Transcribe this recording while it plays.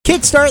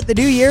Kickstart the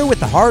new year with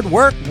the Hard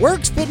Work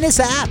Works Fitness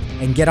app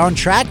and get on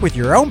track with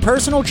your own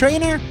personal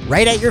trainer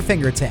right at your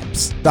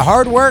fingertips. The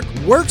Hard Work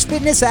Works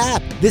Fitness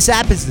app. This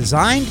app is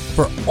designed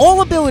for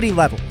all ability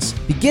levels.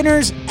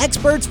 Beginners,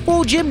 experts,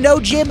 full gym,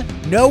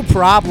 no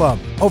problem.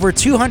 Over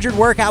 200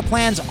 workout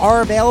plans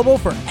are available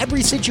for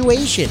every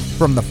situation,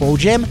 from the full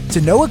gym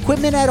to no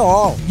equipment at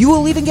all. You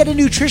will even get a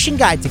nutrition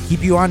guide to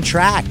keep you on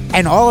track.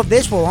 And all of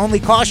this will only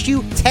cost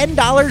you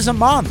 $10 a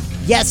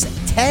month. Yes,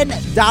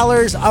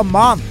 $10 a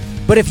month.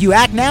 But if you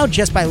act now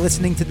just by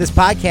listening to this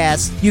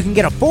podcast, you can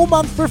get a full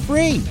month for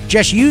free.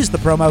 Just use the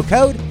promo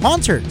code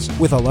HAUNTERS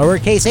with a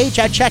lowercase h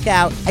at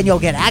checkout, and you'll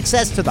get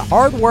access to the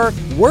Hard Work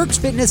Works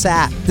Fitness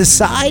app.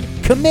 Decide,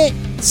 commit,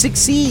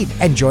 succeed,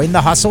 and join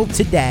the hustle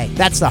today.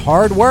 That's the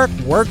Hard Work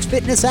Works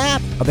Fitness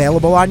app,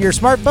 available on your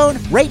smartphone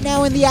right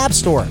now in the App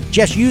Store.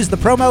 Just use the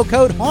promo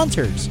code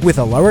HAUNTERS with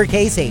a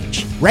lowercase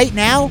h right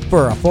now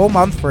for a full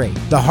month free.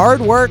 The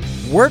Hard Work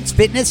Works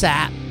Fitness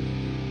app.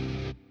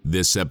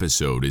 This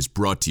episode is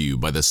brought to you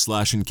by the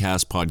Slash and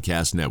Cast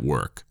Podcast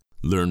Network.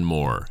 Learn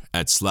more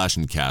at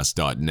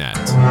slashandcast.net.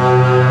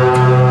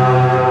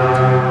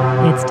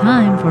 It's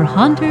time for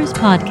Haunters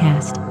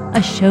Podcast,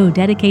 a show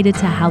dedicated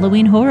to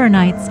Halloween horror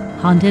nights,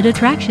 haunted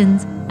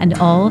attractions, and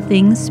all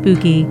things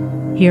spooky.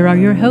 Here are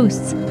your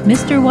hosts,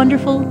 Mr.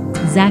 Wonderful,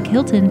 Zach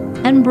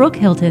Hilton, and Brooke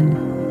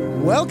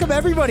Hilton. Welcome,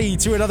 everybody,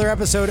 to another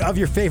episode of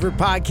your favorite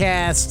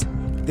podcast.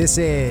 This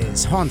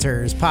is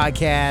Haunters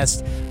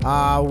Podcast,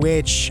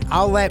 which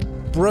I'll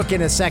let Brooke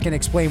in a second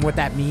explain what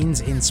that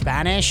means in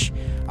Spanish,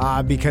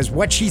 because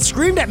what she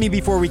screamed at me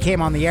before we came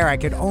on the air, I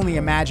could only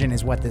imagine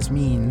is what this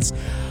means.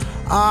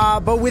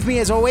 But with me,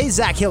 as always,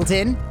 Zach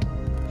Hilton.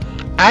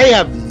 I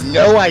have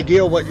no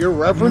idea what you're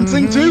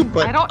referencing to,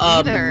 but I don't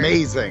either.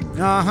 Amazing.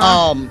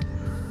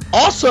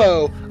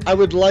 Also, I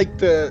would like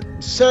to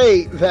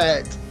say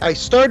that I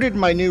started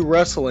my new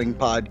wrestling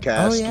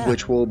podcast,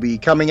 which will be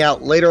coming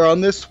out later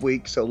on this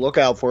week, so look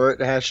out for it.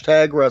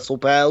 Hashtag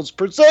WrestlePals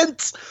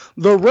presents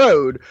The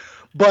Road.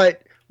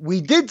 But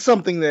we did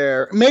something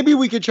there. Maybe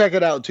we could check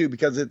it out, too,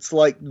 because it's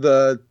like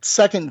the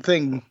second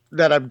thing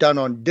that I've done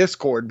on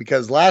Discord,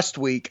 because last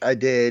week I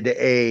did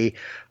a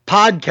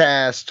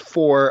podcast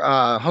for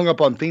Hung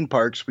Up on Theme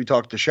Parks. We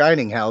talked to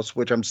Shining House,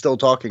 which I'm still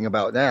talking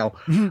about now.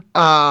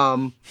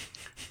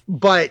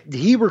 But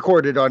he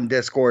recorded on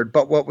Discord.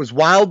 But what was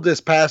wild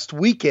this past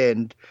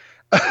weekend,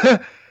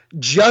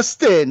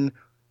 Justin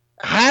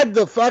had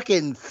the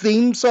fucking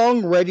theme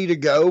song ready to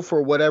go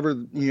for whatever,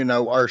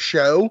 our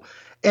show.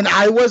 And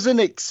I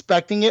wasn't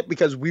expecting it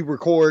because we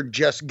record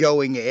just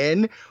going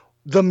in.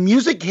 The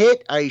music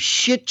hit. I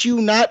shit you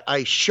not.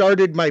 I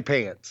sharted my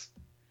pants.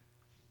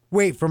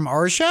 Wait, from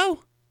our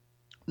show?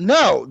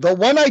 No, the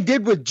one I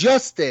did with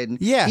Justin.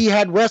 Yeah. He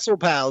had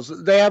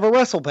WrestlePals. They have a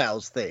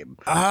WrestlePals theme.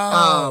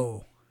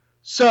 Oh.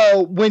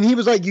 So when he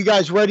was like, "You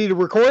guys ready to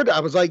record?" I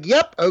was like,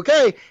 "Yep,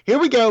 okay, here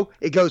we go."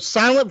 It goes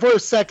silent for a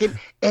second,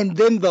 and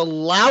then the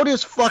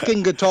loudest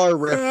fucking guitar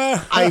riff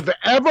I've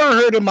ever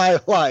heard in my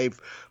life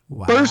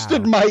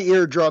bursted my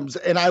eardrums,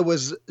 and I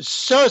was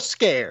so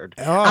scared.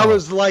 I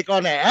was like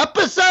on an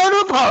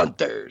episode of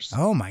Haunters.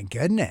 Oh my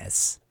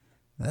goodness.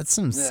 That's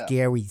some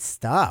scary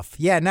stuff.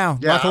 Yeah, no,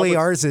 luckily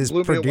ours is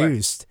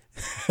produced.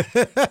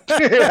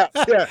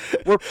 yeah,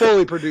 we're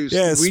fully produced.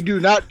 Yes. We do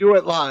not do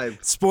it live.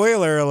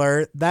 Spoiler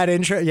alert, that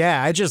intro,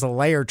 I just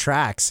layer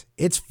tracks.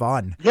 It's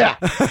fun. Yeah,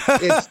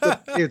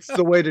 it's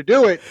the way to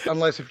do it,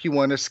 unless if you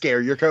want to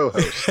scare your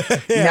co-host.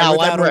 Now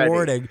without I'm ready.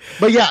 Warning.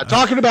 But yeah,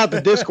 talking about the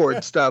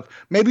Discord stuff,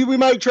 maybe we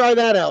might try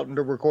that out and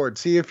to record.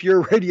 See if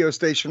your radio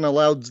station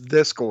allows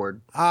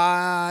Discord.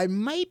 I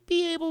might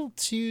be able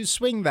to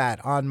swing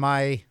that on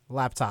my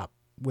laptop,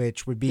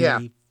 which would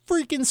be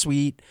freaking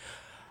sweet.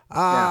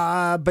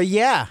 But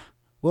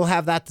we'll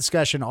have that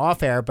discussion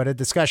off air, but a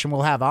discussion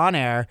we'll have on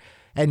air.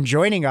 And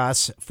joining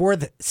us for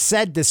the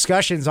said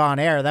discussions on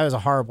air, that was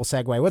a horrible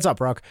segue. What's up,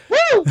 Brooke?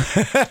 Woo!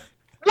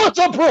 What's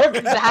up,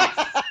 Brooke?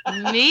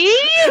 That's me?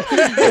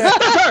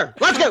 That's her.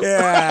 Let's go.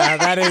 Yeah,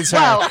 that is her.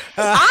 Well,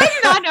 I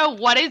do not know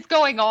what is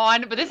going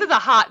on, but this is a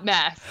hot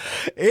mess.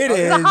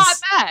 It's a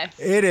hot mess.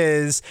 It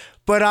is.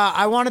 But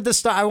I wanted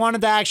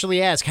to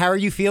actually ask, how are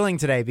you feeling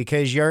today?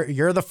 Because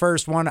you're the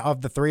first one of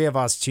the three of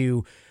us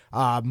to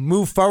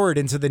move forward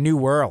into the new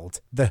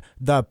world, the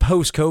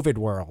post-COVID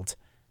world.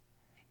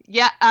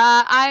 Yeah,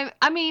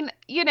 I mean,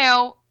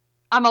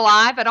 I'm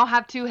alive. I don't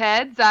have two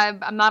heads.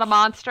 I'm not a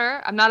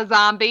monster. I'm not a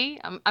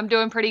zombie. I'm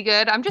doing pretty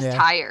good. I'm just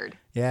tired.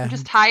 Yeah. I'm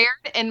just tired,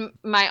 and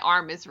my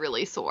arm is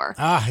really sore.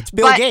 It's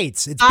Bill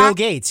Gates. It's Bill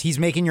Gates. He's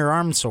making your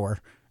arm sore.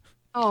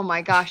 Oh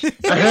my gosh.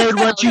 I heard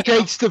once you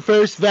takes the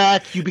first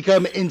vac, you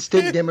become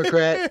instant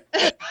Democrat.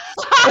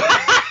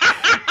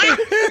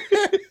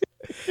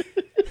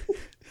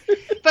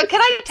 But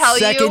can I tell you?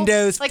 Second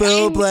dose,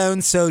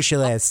 full-blown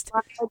socialist.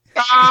 Oh,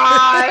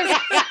 God.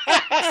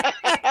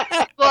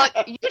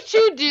 Look, you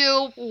should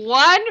do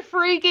one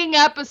freaking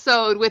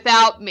episode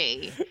without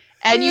me.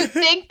 And you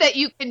think that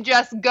you can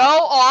just go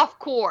off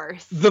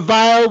course. The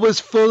vial was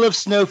full of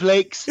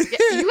snowflakes.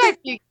 You guys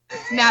need to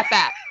snap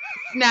back.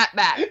 snap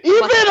back.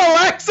 Even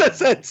Alexa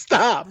said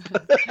stop.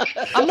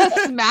 I'm gonna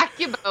smack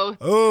you both.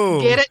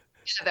 Oh. Get it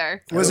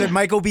together. Was it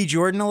Michael B.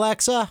 Jordan,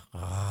 Alexa?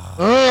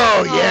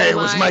 Oh, yeah, it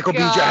was Michael B.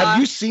 Jordan. Have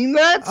you seen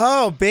that?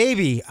 Oh,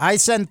 baby. I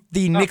sent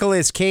the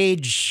Nicolas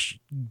Cage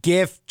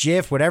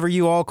GIF, whatever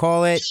you all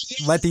call it.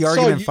 Let the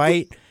argument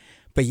fight.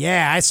 But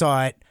yeah, I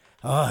saw it.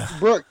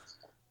 Brooke,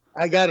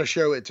 I got to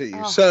show it to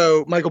you.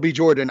 So, Michael B.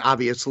 Jordan,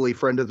 obviously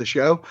friend of the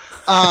show.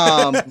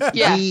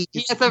 Yeah, he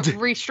has a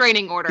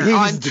restraining order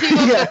on 2 of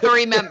the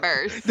 3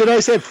 members. Did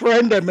I say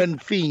friend? I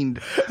meant fiend.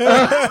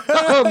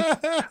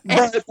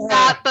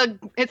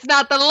 It's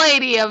not the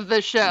lady of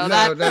the show.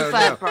 That's the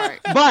sad part.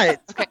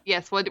 But okay,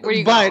 yes. Where are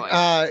you going?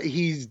 But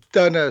he's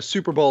done a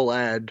Super Bowl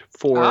ad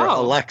for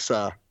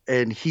Alexa,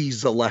 and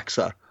he's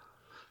Alexa.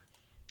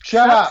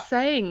 Shut up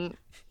saying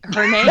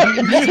her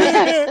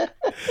name.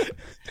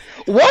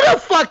 What a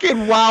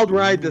fucking wild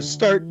ride to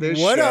start this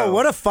show.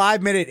 What a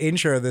 5-minute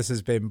intro this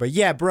has been. But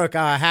yeah, Brooke,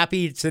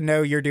 happy to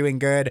know you're doing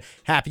good.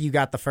 Happy you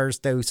got the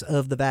first dose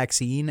of the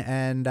vaccine.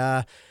 And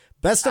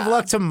best of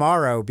luck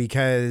tomorrow,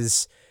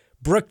 because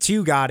Brooke,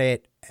 too, got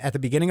it at the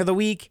beginning of the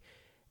week.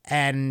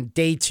 And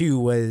day 2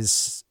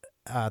 was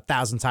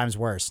 1,000 times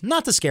worse.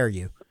 Not to scare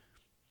you.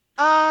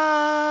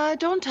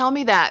 Don't tell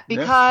me that,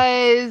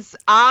 because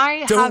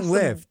I don't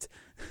lift.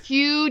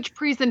 Huge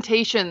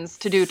presentations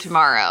to do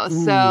tomorrow.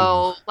 Ooh.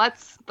 So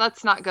let's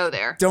not go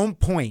there. Don't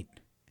point.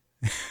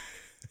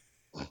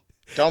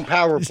 Don't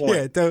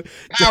PowerPoint.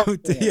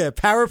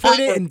 PowerPoint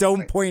it and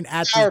don't point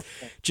at the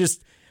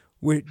just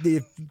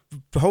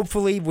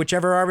hopefully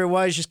whichever arm it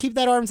was, just keep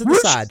that arm to the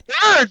side.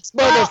 I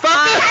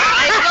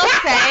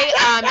will say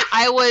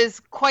I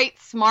was quite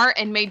smart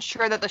and made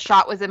sure that the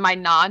shot was in my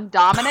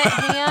non-dominant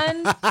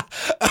hand.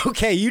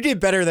 Okay, you did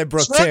better than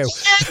Brooke too.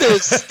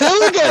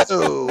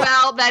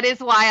 Well, that is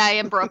why I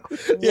am Brooke 1.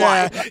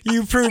 Yeah,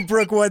 you proved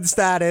Brooke 1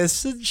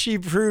 status. She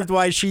proved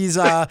why she's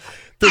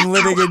been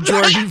living in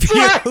Jordan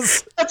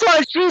Peele's. That's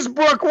why she's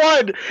Brooke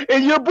 1,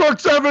 and your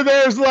Brooke's over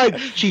there is like,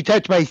 she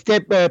touched my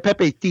step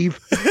Pepe Steve.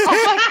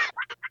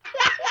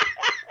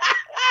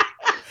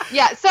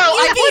 Yeah, so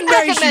I would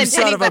recommend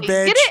anybody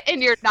get it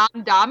in your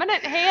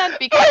non-dominant hand,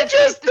 because I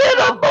just did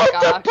a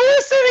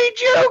multiplicity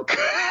joke.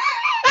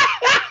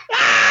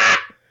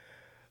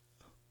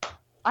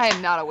 I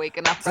am not awake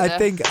enough for this.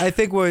 I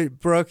think what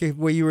Brooke,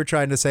 what you were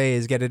trying to say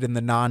is get it in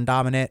the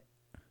non-dominant.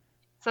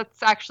 So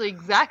that's actually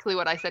exactly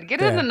what I said. Get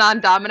it in the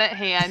non-dominant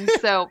hand.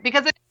 So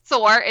because it's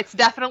sore, it's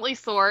definitely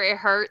sore. It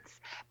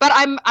hurts. But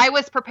I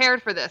was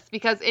prepared for this,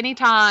 because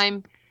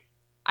anytime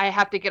I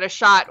have to get a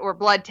shot or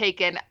blood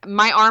taken,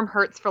 my arm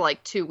hurts for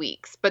like 2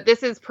 weeks. But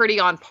this is pretty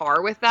on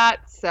par with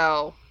that.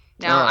 So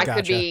now I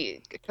could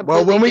be completely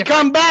well, when we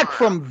come back tomorrow.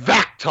 from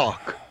Vac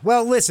Talk.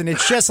 Well, listen,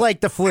 it's just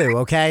like the flu,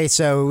 okay?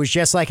 So it was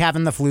just like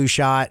having the flu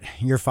shot.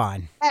 You're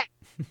fine. Hey.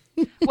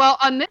 Well,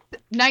 on this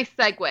nice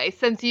segue,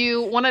 since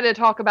you wanted to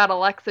talk about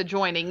Alexa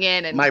joining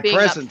in and being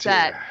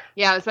upset.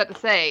 Yeah, I was about to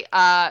say,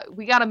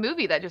 we got a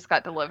movie that just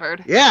got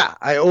delivered. Yeah,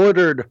 I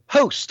ordered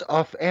Host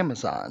off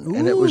Amazon,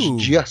 and it was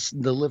just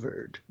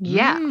delivered.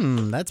 Yeah.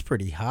 That's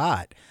pretty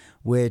hot.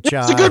 Which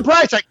it's a good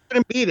price. I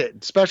couldn't beat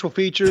it. Special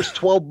features,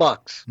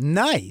 $12.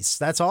 Nice.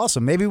 That's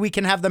awesome. Maybe we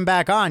can have them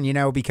back on,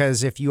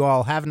 because if you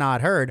all have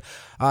not heard,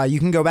 you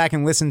can go back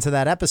and listen to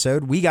that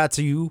episode. We got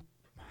to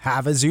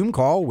have a Zoom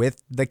call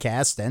with the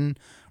cast and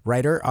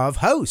writer of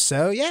Host.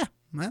 So yeah,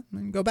 well,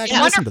 go back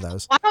and listen to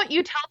those. Why don't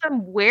you tell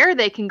them where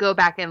they can go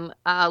back and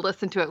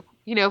listen to it?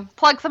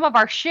 Plug some of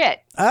our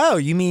shit. Oh,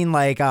 you mean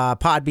like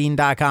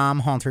podbean.com,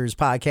 Haunters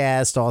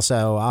Podcast,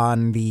 also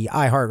on the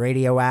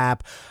iHeartRadio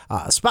app,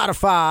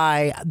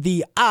 Spotify,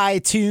 the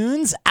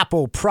iTunes,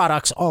 Apple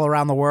products all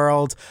around the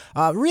world,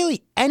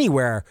 really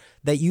anywhere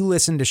that you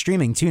listen to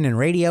streaming TuneIn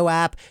Radio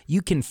app,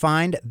 you can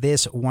find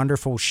this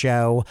wonderful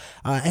show,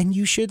 and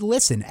you should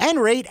listen and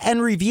rate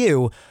and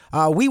review.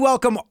 We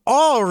welcome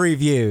all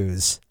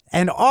reviews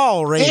and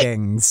all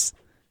ratings.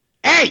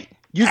 Hey!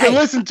 You can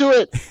listen to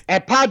it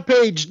at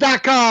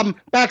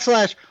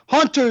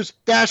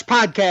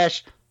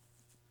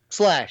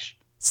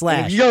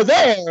podpage.com/hunters-podcast/. If you go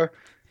there,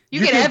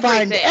 you can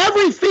find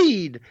every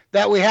feed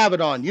that we have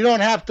it on. You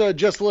don't have to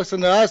just listen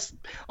to us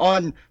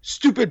on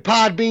stupid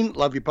Podbean.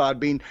 Love you,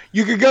 Podbean.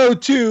 You could go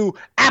to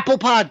Apple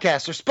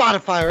Podcasts or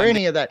Spotify or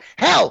any of that.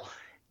 Hell,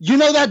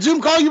 that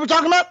Zoom call you were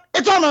talking about?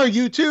 It's on our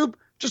YouTube.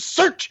 Just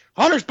search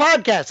Hunters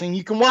Podcast, and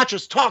you can watch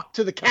us talk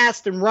to the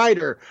cast and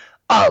writer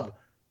of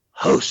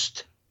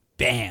Host.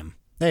 Bam.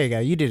 There you go.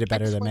 You did it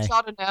better than me. I just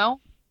want y'all to know,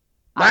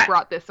 I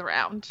brought this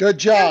around. Good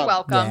job. You're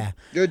welcome. Yeah.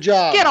 Good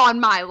job. Get on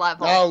my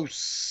level. Oh,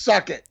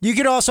 suck it. You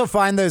could also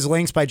find those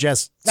links by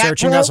just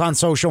searching us on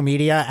social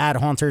media at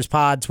Haunters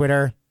Pod,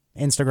 Twitter,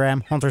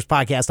 Instagram, Haunters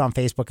Podcast on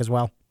Facebook as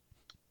well.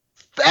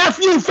 F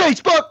you,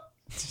 Facebook.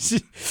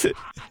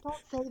 Don't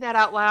say that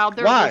out loud.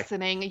 They're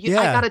listening. I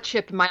got a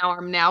chip in my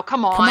arm now.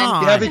 Come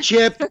on. You have a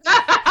chip.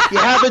 You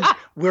have it.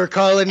 We're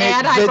calling it.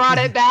 And I brought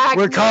it back.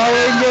 We're calling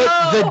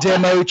it the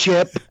demo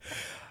chip.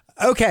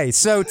 Okay,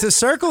 so to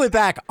circle it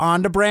back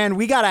onto brand,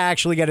 we got to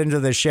actually get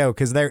into this show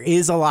because there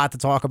is a lot to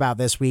talk about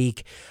this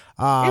week.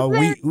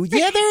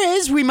 There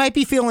is. We might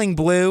be feeling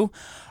blue.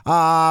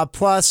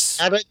 Plus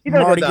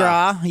Mardi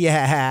Gras.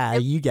 Yeah,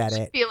 you get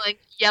it. Feeling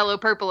yellow,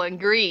 purple, and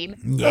green.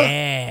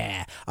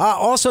 Yeah.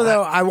 Also,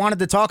 though, I wanted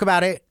to talk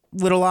about it.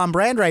 Little on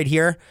brand right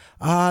here.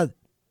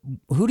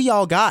 Who do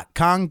y'all got?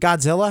 Kong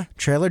Godzilla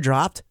trailer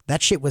dropped.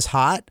 That shit was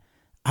hot.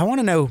 I want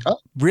to know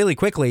really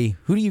quickly,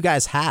 who do you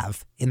guys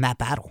have in that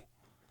battle?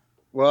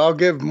 Well, I'll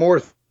give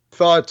more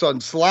thoughts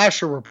on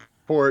Slasher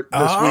Report this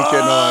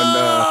weekend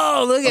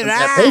on look at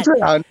that.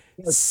 Patreon.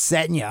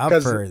 Setting you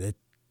up for the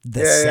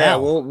sell. Yeah,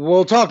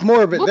 we'll talk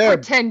more of it there. We'll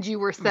pretend you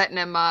were setting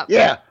him up.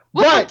 Yeah.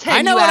 But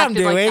I know what I'm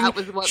doing. Like that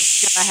was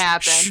what's going to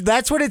happen.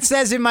 That's what it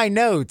says in my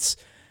notes.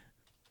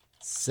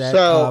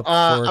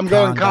 I'm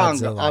going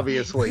Kong,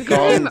 obviously.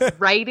 Kong.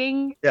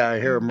 Writing. Yeah, I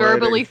hear him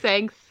verbally writing.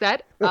 saying,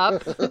 set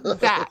up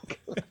Zach.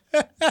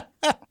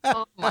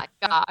 Oh, my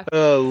God.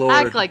 Oh, Lord.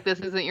 Act like this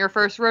isn't your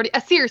first rodeo.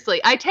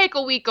 Seriously, I take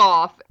a week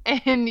off,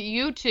 and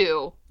you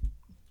two.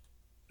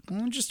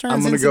 Well, it just turns I'm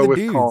going to into go the with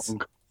dudes.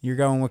 Kong. You're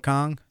going with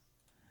Kong?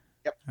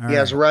 Yep. All he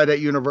has a ride at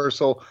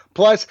Universal.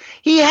 Plus,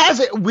 he has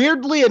it.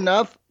 Weirdly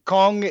enough,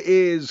 Kong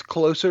is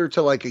closer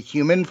to like a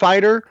human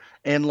fighter.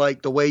 And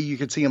like the way you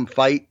could see him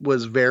fight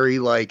was very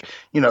like,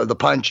 the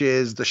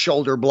punches, the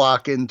shoulder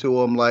block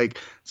into him, like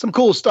some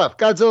cool stuff.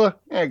 Godzilla,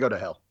 go to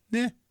hell.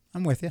 Yeah,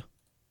 I'm with you.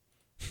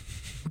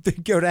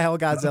 Go to hell,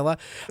 Godzilla.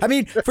 I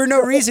mean, for no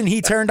reason,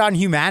 he turned on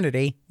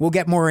humanity. We'll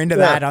get more into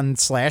that on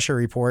Slasher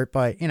Report,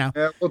 but Yeah,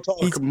 we'll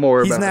talk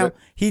more about it.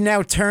 He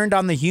now turned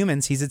on the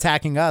humans. He's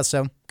attacking us,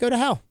 so go to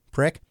hell,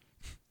 prick.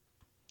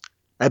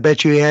 I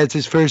bet you he has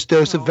his first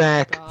dose of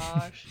Vac.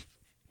 Gosh.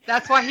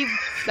 That's why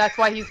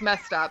he's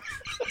messed up.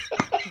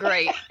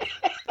 Great.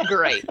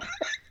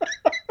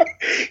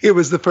 It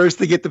was the first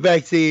to get the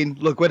vaccine.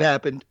 Look what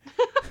happened.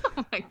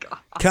 Oh my God.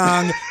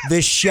 Kong,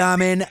 the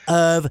shaman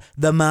of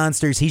the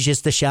monsters. He's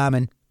just the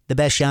shaman. The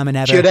best shaman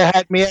ever. Should have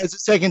had me as a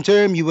second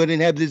term. You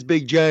wouldn't have this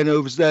big, giant,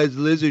 oversized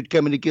lizard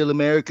coming to kill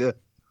America.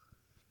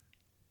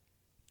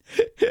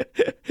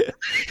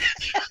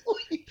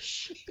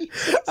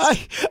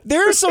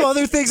 There are some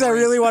other things I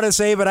really want to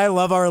say, but I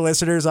love our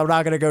listeners. I'm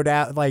not going to go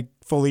down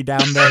fully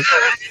down there.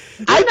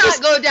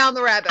 Go down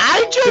the rabbit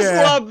hole. I just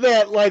love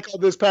that, like, on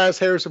this past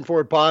Harrison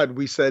Ford pod,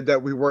 we said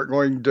that we weren't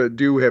going to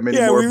do him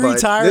anymore. Yeah, we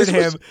retired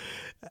him.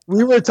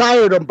 We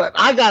retired him, but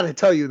I got to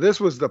tell you, this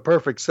was the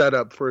perfect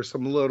setup for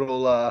some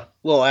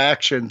little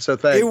action. So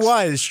thanks. It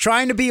was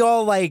trying to be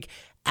all like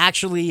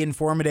actually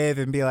informative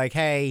and be like,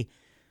 hey,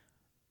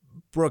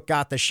 Brooke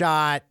got the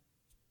shot.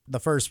 The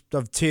first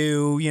of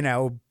two,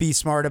 be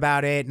smart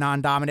about it,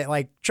 non-dominant,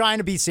 like trying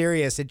to be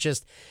serious.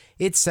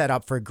 It's set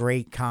up for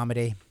great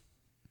comedy.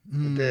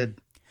 It did.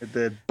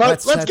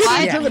 But let's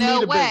get into the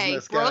meat of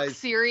business, guys. Brooke's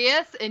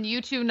serious and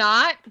you two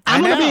not.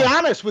 I'm going to be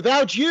honest.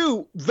 Without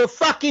you, the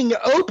fucking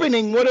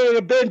opening would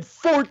have been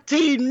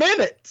 14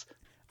 minutes.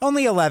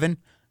 Only 11.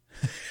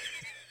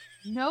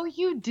 No,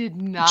 you did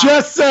not.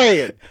 Just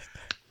saying.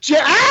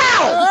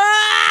 Ow!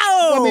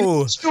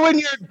 Oh! You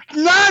and your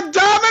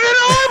non-dominant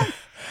arm?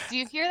 Do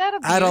you hear that?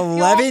 At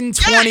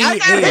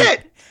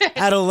 11:28.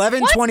 At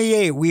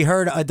 11:28, we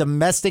heard a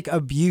domestic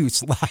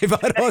abuse live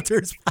on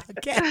Hunter's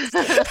podcast.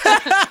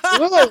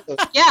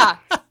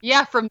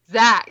 Yeah, from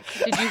Zach.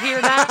 Did you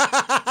hear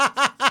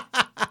that?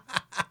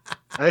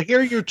 I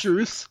hear your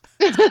truth.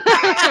 Okay.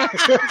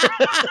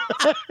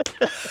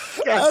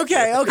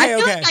 I feel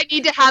like I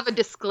need to have a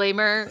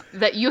disclaimer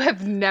that you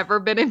have never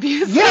been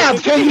abused. Yeah,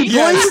 can you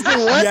please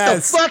let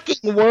the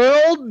fucking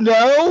world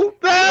know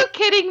that? Are you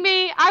kidding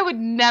me? I would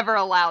never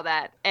allow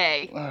that,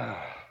 A.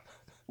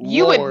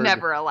 You would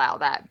never allow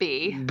that,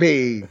 B.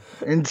 B.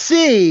 And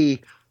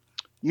C,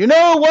 you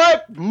know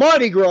what?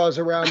 Mardi Gras is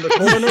around the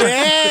corner.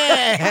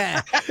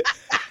 Yeah.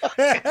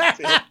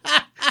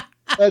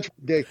 That's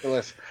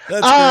ridiculous.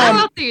 That's how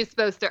else are you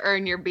supposed to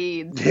earn your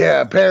beads?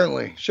 Yeah,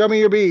 apparently. Show me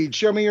your beads.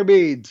 Show me your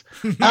beads.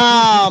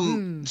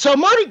 So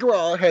Mardi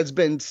Gras has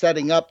been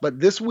setting up,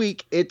 but this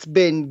week it's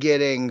been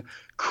getting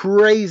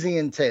crazy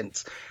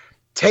intense.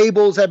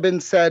 Tables have been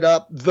set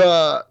up.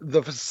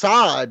 The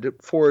facade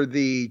for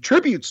the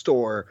tribute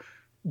store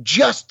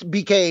just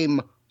became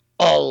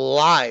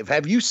alive.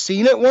 Have you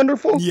seen it,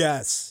 Wonderful?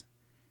 Yes.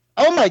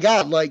 Oh my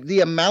God, like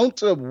the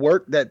amount of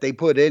work that they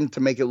put in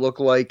to make it look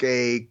like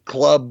a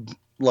club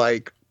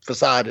like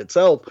facade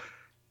itself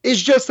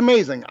is just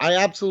amazing. I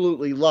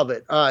absolutely love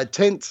it.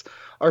 Tents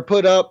are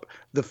put up,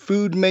 the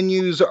food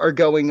menus are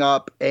going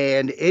up,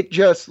 and it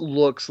just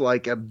looks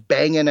like a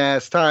banging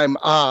ass time.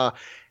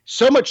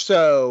 So much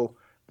so,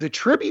 the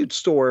tribute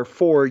store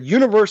for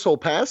Universal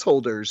Pass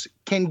holders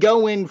can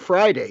go in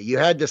Friday. You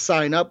had to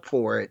sign up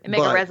for it. And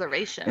make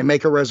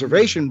a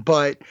reservation.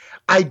 But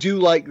I do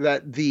like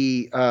that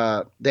the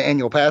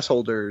annual pass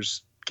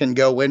holders can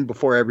go in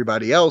before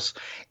everybody else.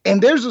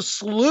 And there's a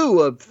slew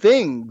of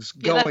things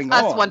going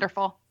on. That's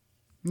wonderful.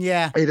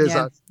 Yeah. It is.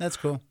 That's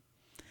cool.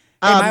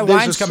 Hey, my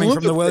wine's coming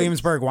from the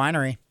Williamsburg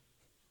Winery.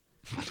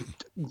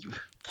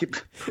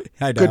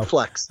 I know. Good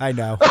flex. I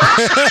know.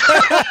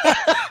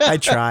 I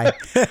try.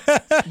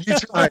 You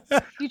try.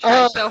 You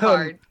try so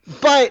hard.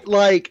 But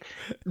like,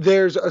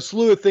 there's a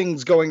slew of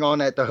things going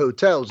on at the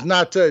hotels.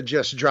 Not to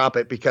just drop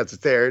it because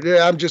it's there.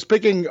 I'm just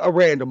picking a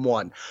random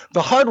one.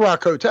 The Hard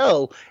Rock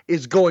Hotel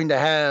is going to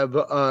have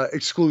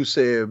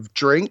exclusive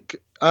drink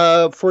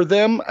for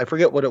them. I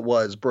forget what it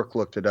was. Brooke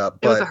looked it up.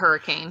 It was a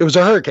hurricane. It was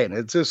a hurricane.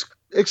 It's just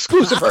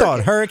exclusive. I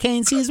thought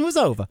hurricane season was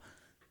over.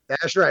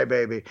 That's right,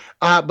 baby.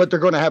 But they're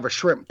going to have a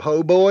shrimp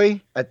po'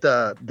 boy at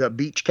the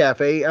beach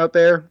cafe out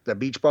there, the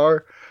beach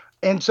bar.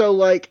 And so,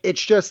 like,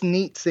 it's just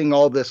neat seeing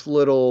all this a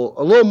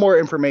little more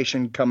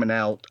information coming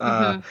out.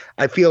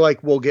 I feel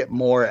like we'll get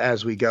more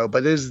as we go.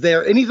 But is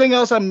there anything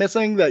else I'm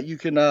missing that you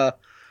can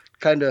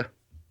kind of...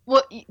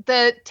 Well,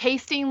 the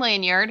tasting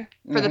lanyard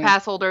for the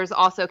pass holders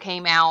also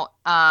came out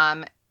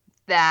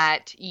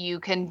that you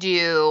can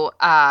do...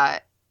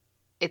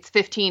 it's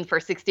 $15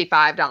 for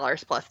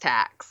 $65 plus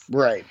tax.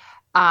 Right.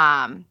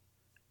 And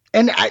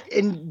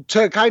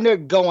to kind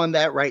of go on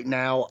that right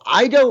now,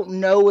 I don't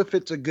know if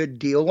it's a good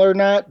deal or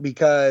not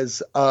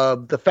because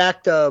of the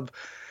fact of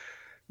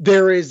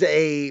there is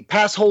a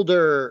pass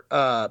holder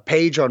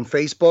page on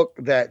Facebook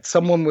that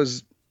someone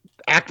was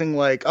acting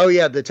like, oh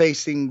yeah, the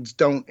tastings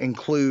don't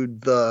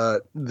include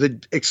the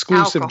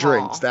exclusive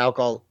drinks,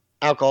 the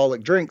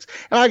alcoholic drinks.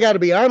 And I got to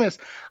be honest,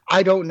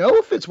 I don't know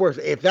if it's worth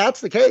it. If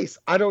that's the case,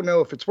 I don't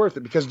know if it's worth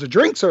it because the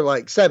drinks are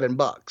like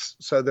 $7,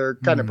 so they're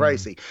kind of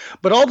pricey.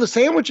 But all the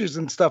sandwiches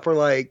and stuff are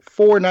like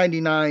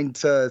 $4.99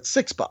 to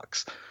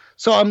 $6.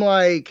 So I'm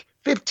like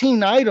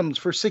 15 items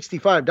for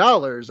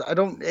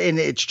 $65. And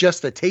it's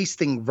just a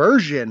tasting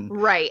version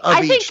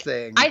of each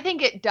thing. I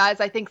think it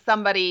does. I think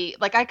somebody,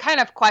 like, I kind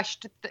of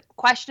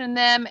questioned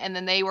them, and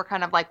then they were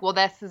kind of like, well,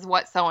 this is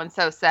what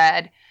so-and-so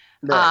said.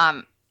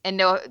 Right. And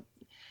no,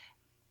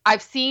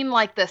 I've seen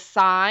like the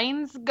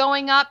signs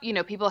going up. You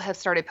know, people have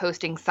started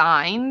posting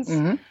signs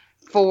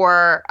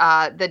for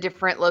the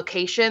different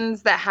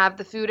locations that have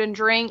the food and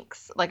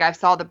drinks. Like I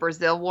saw the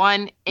Brazil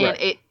one, and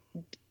it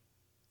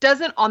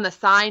doesn't on the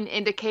sign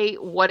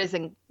indicate what is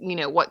in, you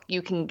know, what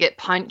you can get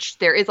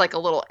punched. There is like a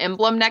little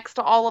emblem next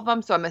to all of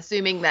them. So I'm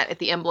assuming that if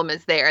the emblem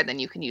is there, then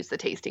you can use the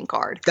tasting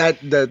card. That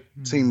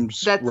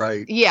seems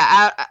right.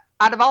 Yeah.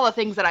 Out of all the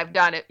things that I've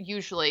done,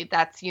 usually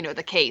that's, you know,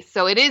 the case.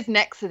 So it is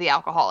next to the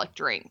alcoholic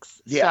drinks.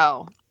 Yeah.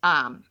 So,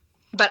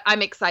 but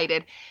I'm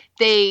excited.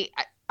 I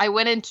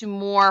went into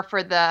more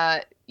for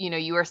the, you know,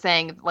 you were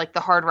saying like the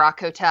Hard Rock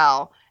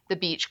Hotel, the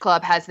Beach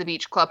Club has the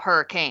Beach Club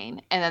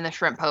Hurricane, and then the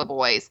Shrimp Po'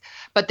 Boys.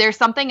 But there's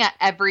something at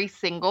every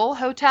single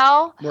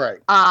hotel. Right.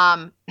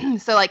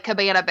 So like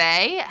Cabana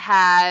Bay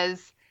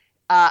has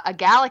a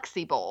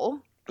Galaxy Bowl.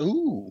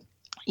 Ooh.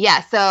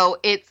 Yeah. So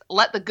it's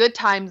Let the Good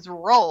Times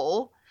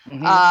Roll.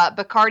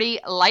 Bacardi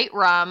light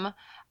rum,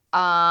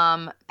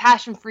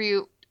 passion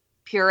fruit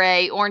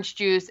puree, orange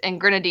juice, and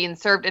grenadine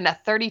served in a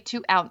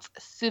 32-ounce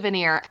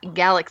souvenir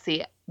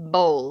Galaxy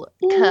Bowl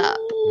cup.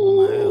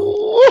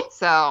 Wow.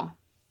 So,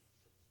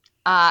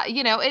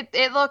 you know,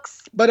 it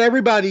looks... But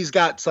everybody's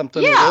got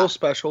something a little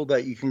special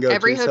that you can go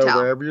every to, hotel. So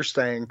wherever you're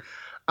staying.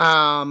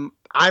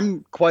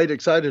 I'm quite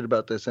excited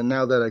about this, and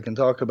now that I can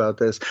talk about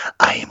this,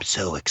 I am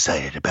so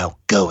excited about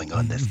going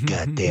on this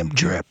goddamn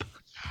trip.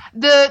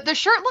 The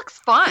shirt looks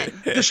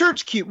fun. The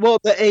shirt's cute. Well,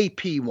 the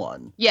AP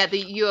one. Yeah,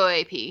 the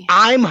UOAP.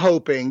 I'm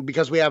hoping,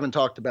 because we haven't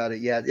talked about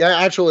it yet. Yeah,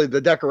 actually, the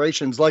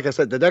decorations, like I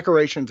said, the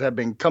decorations have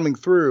been coming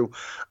through.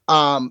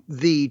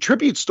 The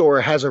tribute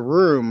store has a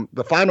room,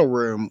 the final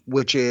room,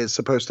 which is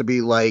supposed to be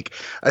like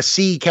a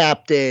sea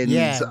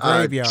captain's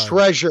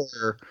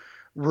treasure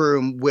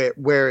room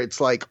where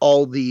it's like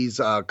all these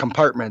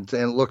compartments,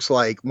 and it looks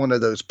like one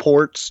of those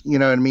ports, you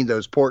know what I mean?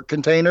 Those port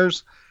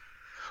containers.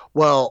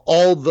 Well,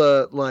 all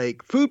the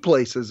like food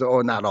places,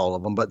 or not all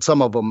of them, but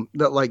some of them,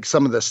 that like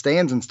some of the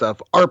stands and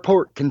stuff are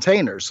port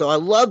containers. So I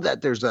love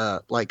that there's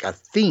a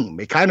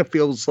theme. It kind of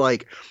feels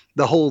like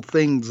the whole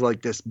thing's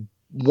like this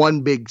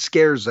one big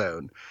scare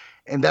zone.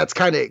 And that's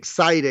kind of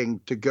exciting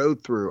to go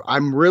through.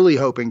 I'm really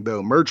hoping,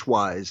 though,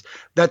 merch-wise,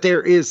 that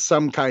there is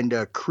some kind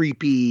of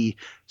creepy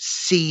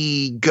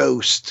sea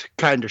ghost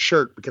kind of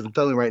shirt. Because I'm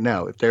telling you right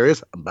now, if there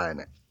is, I'm buying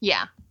it.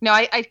 Yeah. No,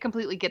 I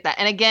completely get that.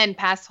 And again,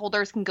 pass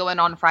holders can go in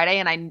on Friday,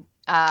 and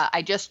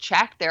I just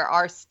checked. There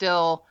are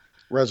still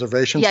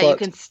reservations. Yeah,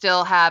 slots? You can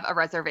still have a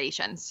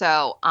reservation.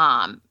 So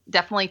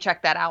definitely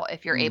check that out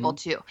if you're able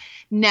to.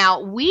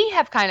 Now, we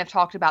have kind of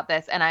talked about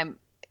this, and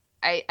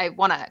I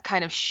want to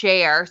kind of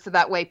share so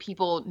that way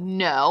people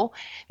know,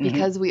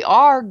 because we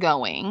are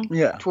going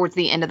towards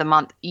the end of the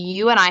month.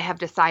 You and I have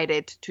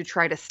decided to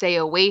try to stay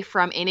away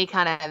from any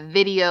kind of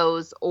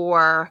videos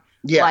or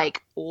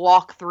like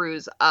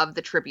walkthroughs of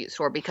the tribute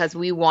store, because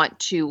we want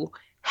to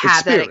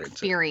have that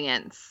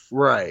experience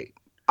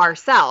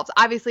ourselves.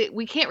 Obviously,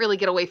 we can't really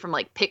get away from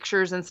like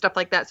pictures and stuff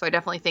like that. So I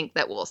definitely think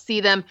that we'll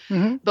see them,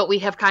 but we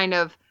have kind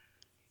of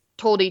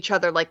told each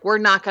other, like, we're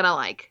not going to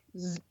like,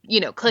 you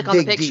know, click on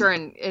the picture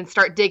and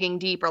start digging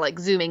deep or like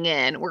zooming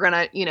in. We're going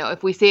to, you know,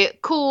 if we see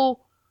it,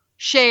 cool,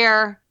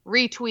 share,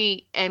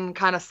 retweet and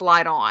kind of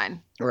slide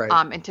on, right?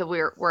 Until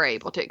we're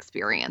able to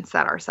experience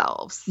that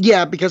ourselves.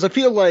 Yeah, because I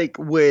feel like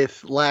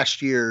with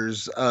last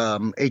year's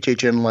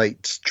HHN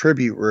Lights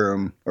tribute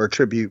room or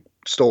tribute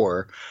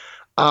store,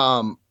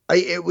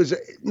 it was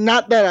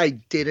not that I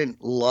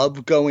didn't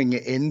love going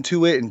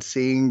into it and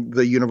seeing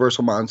the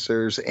Universal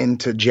monsters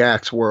into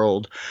Jack's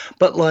world,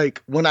 but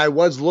like when I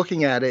was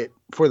looking at it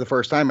for the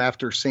first time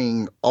after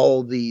seeing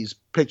all these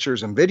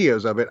pictures and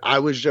videos of it, I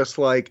was just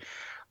like,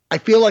 I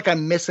feel like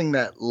I'm missing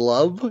that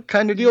love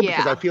kind of deal,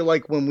 because I feel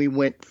like when we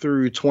went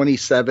through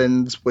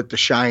 27s with The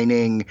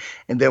Shining,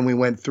 and then we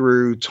went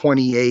through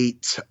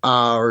 28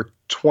 or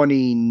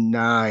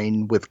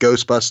 29 with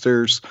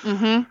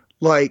Ghostbusters,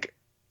 like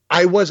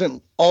I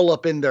wasn't all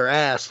up in their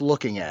ass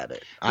looking at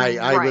it.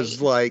 I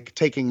was like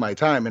taking my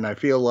time, and I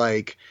feel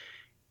like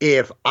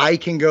if I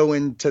can go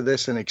into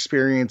this and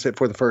experience it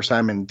for the first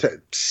time and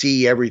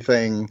see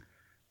everything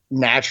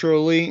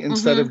naturally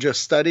instead of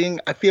just studying,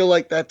 I feel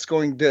like that's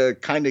going to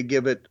kind of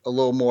give it a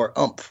little more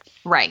oomph.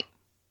 Right.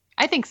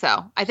 I think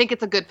so. I think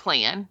it's a good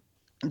plan.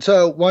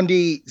 So,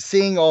 Wendy,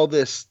 seeing all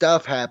this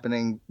stuff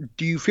happening,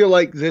 do you feel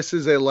like this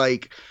is a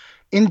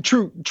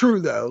true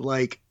though,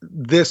 like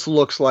this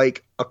looks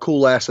like a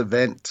cool ass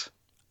event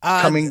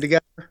coming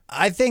together?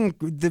 I think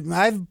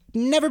I've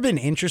never been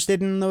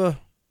interested in the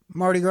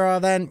Mardi Gras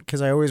event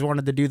because I always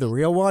wanted to do the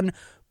real one.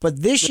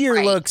 But this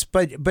year looks,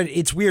 but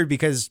it's weird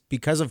because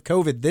of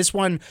COVID, this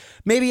one,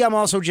 maybe I'm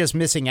also just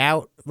missing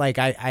out. Like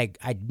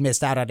I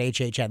missed out on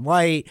HHN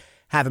Light,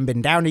 haven't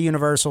been down to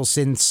Universal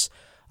since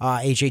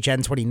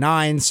HHN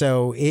 29.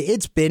 So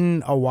it's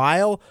been a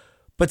while,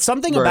 but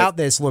something about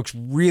this looks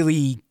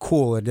really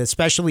cool. And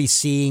especially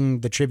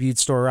seeing the tribute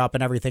store up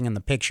and everything in the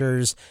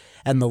pictures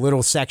and the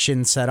little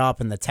section set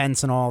up and the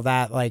tents and all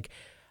that. Like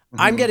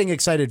I'm getting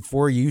excited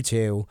for you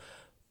two.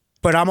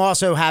 But I'm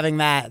also having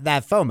that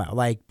FOMO,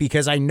 like,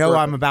 because I know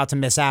I'm about to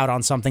miss out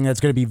on something that's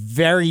going to be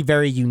very,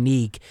 very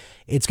unique.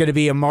 It's going to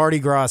be a Mardi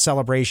Gras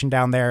celebration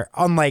down there,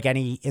 unlike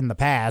any in the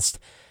past.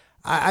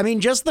 I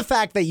mean, just the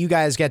fact that you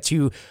guys get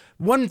to,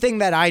 one thing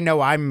that I know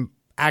I'm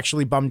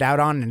actually bummed out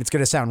on, and it's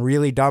going to sound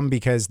really dumb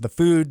because the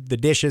food, the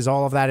dishes,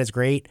 all of that is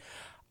great.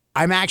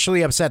 I'm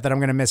actually upset that I'm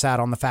going to miss out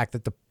on the fact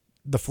that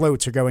the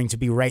floats are going to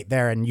be right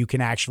there and you can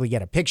actually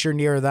get a picture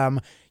near them.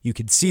 You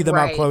can see them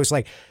up close.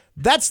 Like,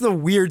 that's the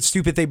weird,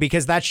 stupid thing,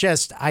 because that's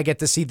just, I get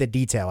to see the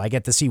detail. I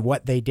get to see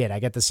what they did. I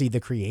get to see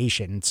the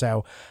creation.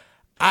 So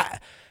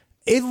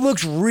it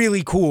looks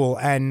really cool.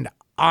 And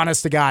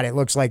honest to God, it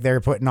looks like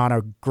they're putting on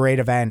a great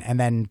event. And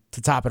then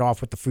to top it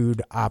off with the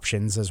food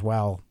options as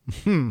well.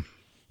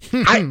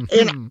 I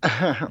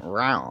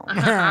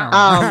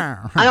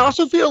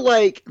also feel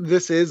like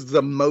this is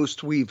the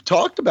most we've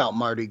talked about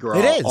Mardi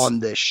Gras on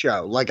this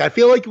show. Like, I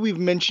feel like we've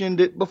mentioned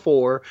it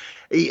before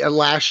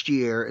last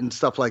year and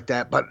stuff like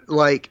that, but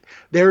like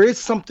there is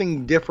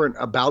something different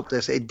about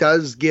this. It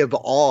does give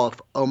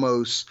off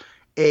almost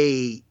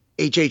a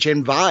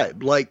HHN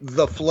vibe. Like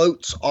the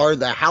floats are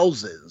the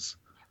houses.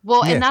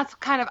 Well, and that's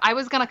kind of, I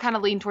was going to kind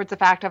of lean towards the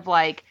fact of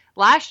like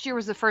last year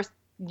was the first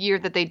year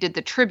that they did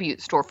the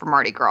tribute store for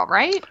Mardi Gras,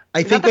 right?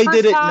 I think they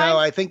did it. No,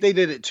 I think they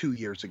did it 2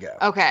 years ago.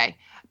 Okay.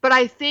 But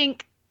I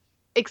think,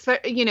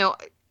 you know,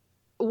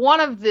 one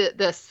of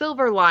the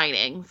silver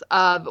linings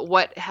of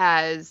what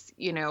has,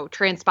 you know,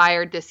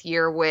 transpired this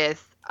year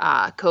with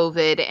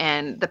COVID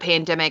and the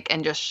pandemic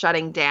and just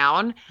shutting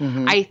down,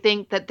 I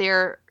think that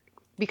there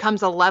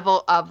becomes a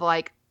level of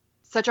like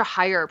such a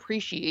higher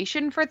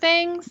appreciation for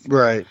things.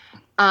 Right.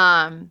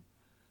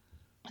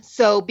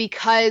 So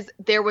because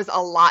there was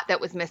a lot that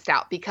was missed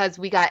out, because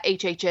we got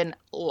HHN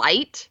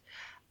Light,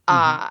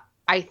 I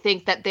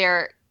think that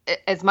there,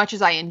 as much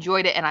as I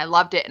enjoyed it and I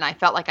loved it and I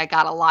felt like I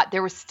got a lot,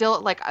 there was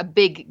still like a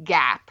big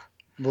gap.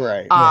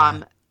 Right.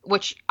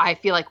 Which I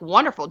feel like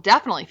Wonderful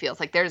definitely feels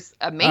like there's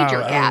a major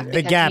gap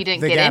because you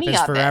didn't get any of it. The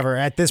gap is forever.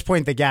 At this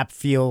point, the gap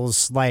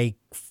feels like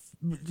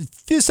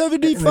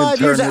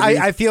 75 years.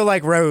 I feel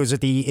like Rose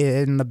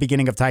in the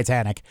beginning of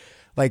Titanic.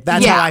 Like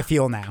that's how I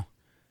feel now.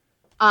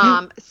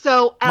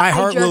 So my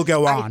heart will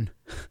go on.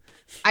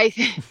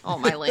 Oh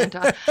my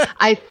Lanta.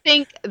 I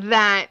think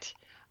that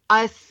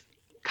us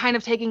kind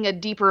of taking a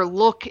deeper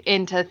look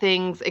into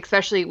things,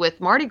 especially with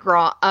Mardi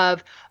Gras,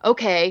 of,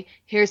 okay,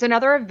 here's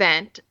another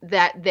event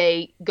that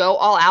they go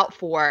all out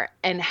for,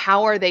 and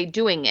how are they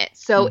doing it?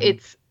 So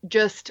it's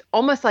just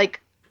almost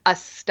like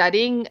us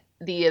studying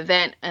the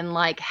event and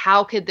like,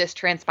 how could this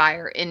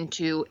transpire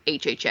into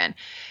HHN?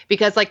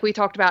 Because like we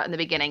talked about in the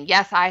beginning,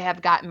 yes, I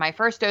have gotten my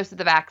first dose of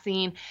the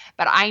vaccine,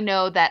 but I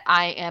know that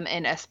I am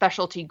in a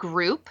specialty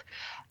group.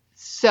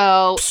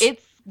 So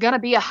it's going to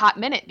be a hot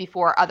minute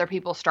before other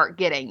people start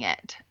getting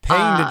it.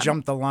 Paying to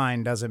jump the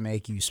line doesn't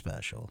make you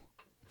special.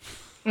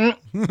 As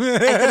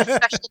a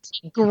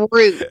specialty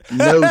group.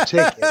 No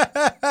ticket.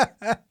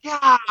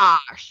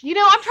 Gosh. You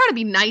know, I'm trying to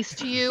be nice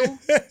to you,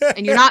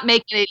 and you're not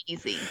making it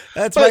easy.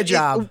 That's my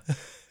job.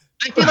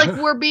 I feel like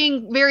we're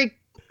being very,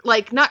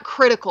 like, not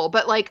critical,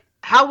 but like,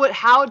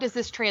 how does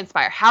this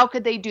transpire? How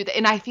could they do that?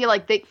 And I feel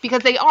like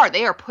because they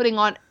are putting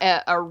on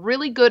a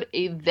really good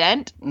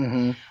event,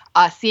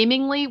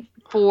 seemingly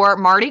for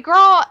Mardi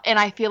Gras. And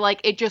I feel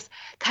like it just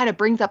kind of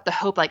brings up the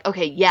hope, like,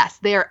 okay, yes,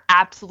 they're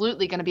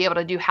absolutely going to be able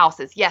to do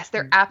houses. Yes,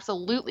 they're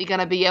absolutely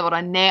going to be able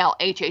to nail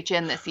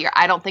HHN this year.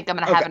 I don't think I'm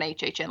going to have an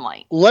HHN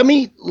light. Let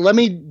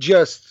me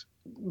just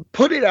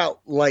put it out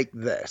like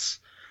this.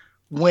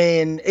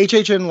 When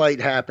HHN Light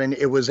happened,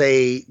 it was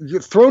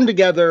thrown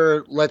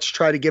together, let's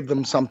try to give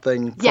them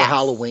something for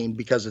Halloween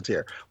because it's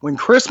here. When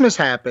Christmas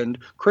happened,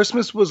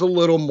 Christmas was a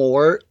little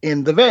more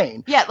in the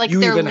vein. Yeah, like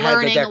they're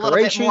learning a little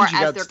bit more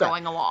as they're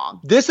going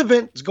along. This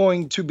event is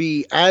going to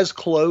be as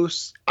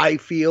close, I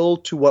feel,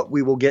 to what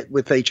we will get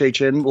with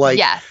HHN. Like,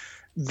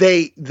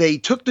 they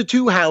took the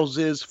 2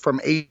 houses from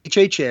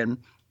HHN,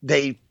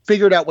 they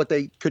figured out what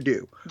they could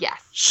do.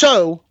 Yes.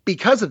 So,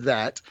 because of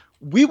that,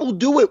 we will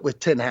do it with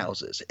 10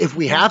 houses. If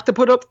we have to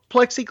put up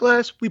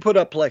plexiglass, we put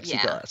up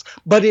plexiglass. Yeah.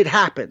 But it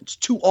happens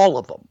to all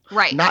of them.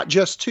 Right. Not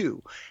just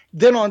 2.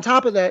 Then on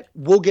top of that,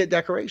 we'll get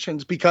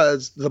decorations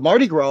because the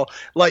Mardi Gras,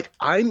 like,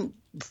 I'm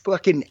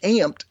fucking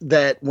amped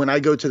that when I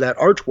go to that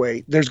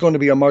archway, there's going to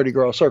be a Mardi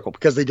Gras circle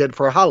because they did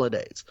for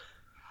holidays.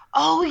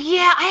 Oh,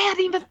 yeah. I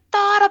hadn't even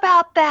thought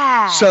about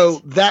that.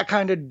 So that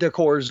kind of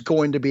decor is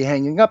going to be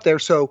hanging up there.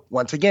 So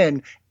once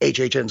again,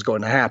 HHN is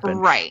going to happen.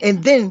 Right.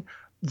 And then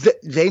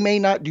they may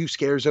not do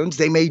scare zones.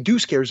 They may do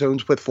scare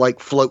zones with like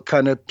float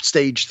kind of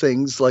stage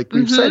things like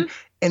we've said.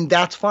 And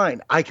that's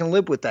fine. I can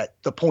live with that.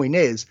 The point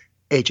is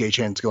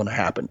HHN is going to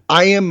happen.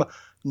 I am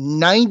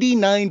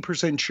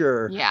 99%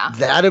 sure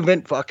that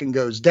event fucking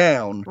goes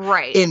down.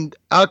 Right. In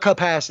a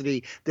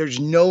capacity. There's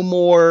no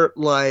more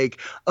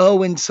like,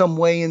 oh, in some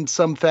way, in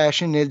some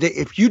fashion.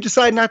 If you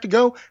decide not to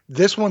go,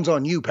 this one's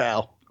on you,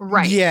 pal.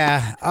 Right.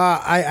 Yeah.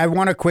 I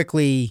want to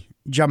quickly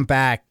jump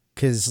back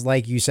because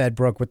like you said,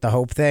 Brooke, with the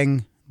hope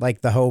thing,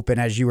 like the hope, and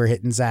as you were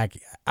hitting Zach,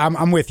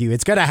 I'm with you.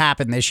 It's going to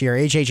happen this year.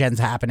 HHN's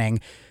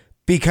happening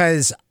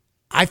because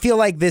I feel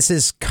like this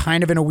is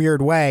kind of in a weird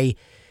way.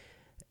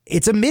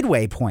 It's a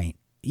midway point,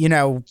 you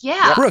know.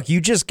 Yeah. Brooke, you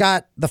just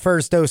got the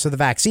first dose of the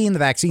vaccine. The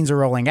vaccines are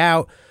rolling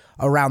out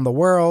around the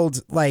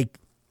world. Like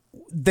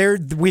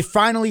we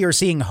finally are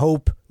seeing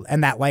hope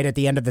and that light at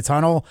the end of the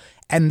tunnel.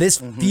 And this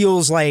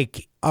feels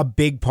like a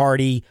big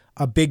party,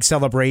 a big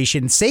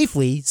celebration,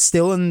 safely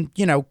still in,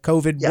 you know,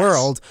 COVID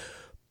world.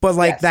 But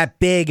like that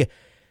big,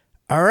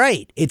 all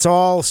right, it's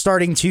all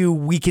starting to,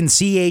 we can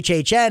see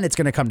HHN, it's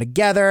going to come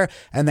together.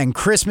 And then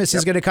Christmas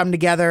is going to come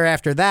together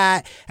after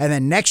that. And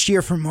then next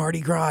year for Mardi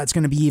Gras, it's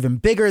going to be even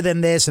bigger than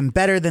this and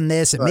better than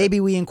this. And maybe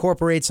we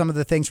incorporate some of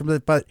the things from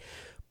it, but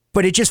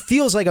it just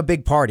feels like a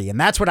big party. And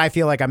that's what I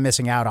feel like I'm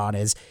missing out on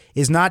is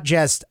not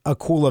just a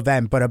cool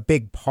event, but a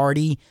big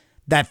party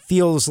that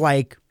feels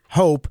like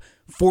hope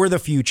for the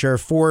future,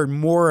 for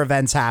more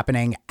events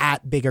happening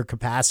at bigger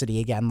capacity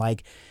again.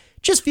 Like,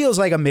 just feels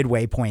like a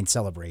midway point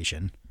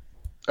celebration.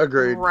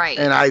 Agreed. Right.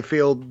 And I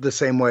feel the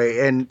same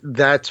way. And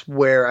that's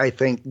where I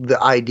think the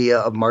idea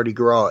of Mardi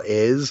Gras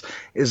is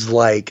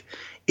like,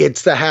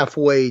 it's the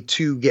halfway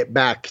to get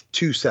back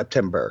to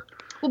September.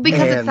 Well,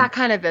 because it's that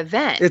kind of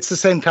event. It's the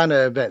same kind of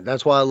event.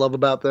 That's what I love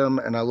about them.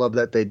 And I love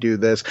that they do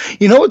this.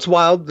 You know, it's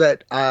wild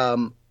that,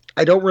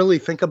 I don't really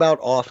think about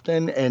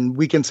often, and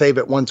we can save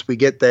it once we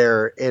get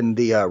there in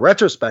the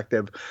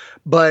retrospective.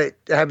 But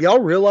have y'all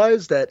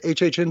realized that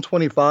HHN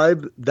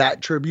 25,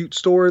 that tribute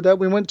store that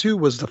we went to,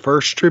 was the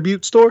first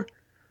tribute store?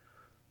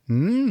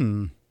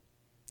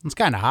 It's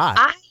kind of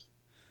hot.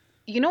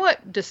 You know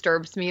what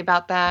disturbs me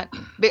about that?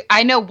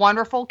 I know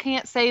Wonderful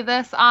can't say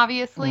this,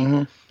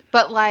 obviously.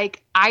 But,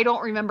 like, I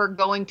don't remember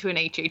going to an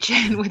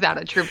HHN without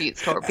a tribute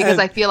store because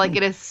I feel like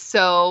it is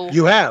so...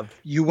 You have.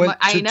 You went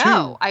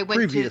to I went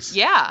previous. to...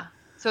 Yeah.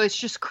 So it's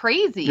just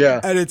crazy. Yeah.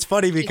 And it's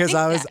funny because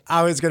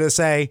I was going to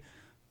say,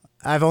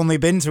 I've only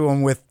been to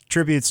them with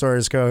tribute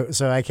stores,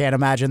 so I can't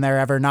imagine there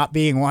ever not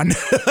being one.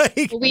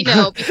 Well, we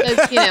know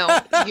because, you know,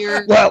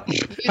 you're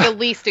the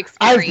least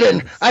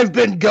experienced. I've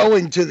been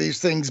going to these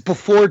things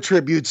before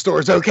tribute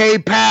stores. Okay,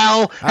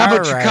 pal? How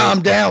about you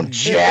calm down,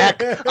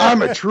 Jack?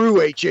 I'm a true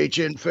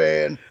HHN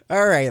fan.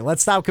 All right,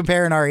 let's stop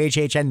comparing our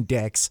HHN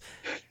dicks.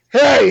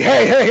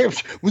 Hey,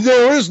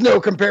 there is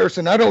no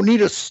comparison. I don't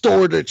need a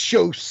store to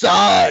show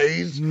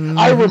size.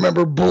 I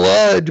remember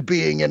blood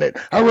being in it.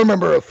 I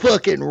remember a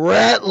fucking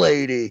rat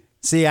lady.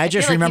 See, I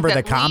just remember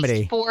the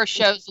comedy. 4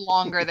 shows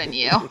longer than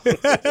you. I'm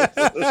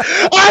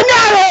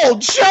not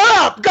old. Shut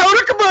up. Go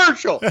to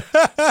commercial.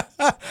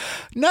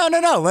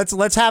 No.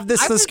 Let's have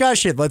this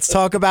discussion. Let's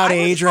talk about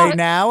age right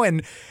now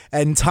and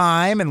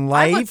time and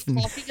life. I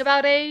was talking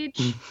about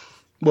age.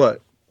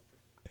 What?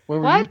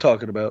 What were you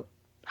talking about?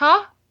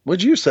 Huh?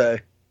 What'd you say?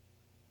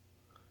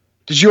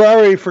 Did you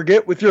already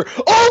forget with your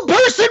old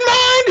person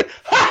mind?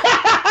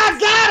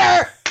 Got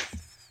her!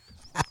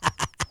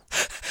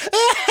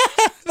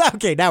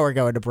 Okay, now we're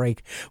going to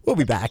break. We'll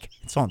be back.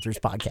 It's On Through's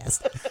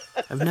podcast.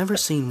 I've never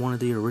seen one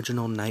of the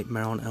original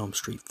Nightmare on Elm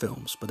Street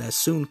films, but that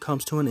soon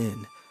comes to an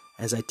end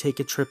as I take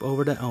a trip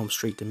over to Elm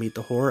Street to meet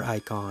the horror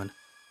icon,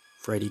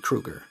 Freddy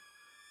Krueger.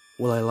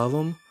 Will I love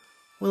him?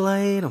 Will I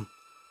hate them?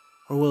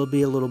 Or will it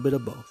be a little bit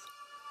of both?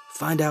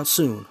 Find out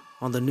soon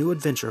on the new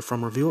adventure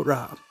from Review It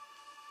Rob,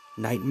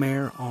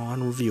 Nightmare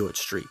on Review It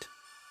Street.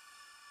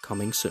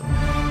 Coming soon.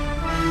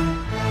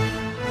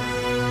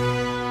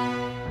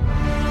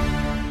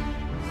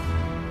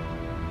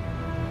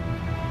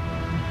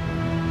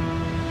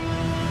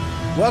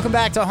 Welcome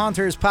back to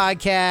Haunters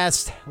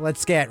Podcast.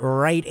 Let's get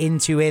right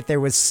into it. There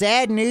was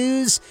sad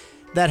news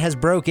that has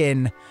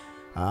broken.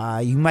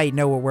 You might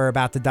know what we're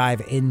about to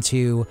dive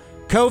into.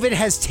 COVID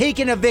has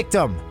taken a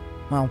victim.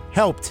 Well,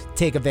 helped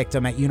take a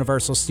victim at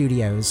Universal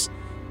Studios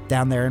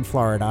down there in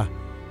Florida.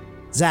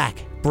 Zach,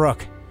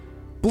 Brooke,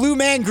 Blue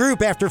Man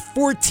Group, after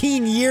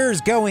 14 years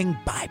going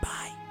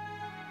bye-bye.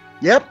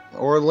 Yep,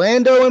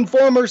 Orlando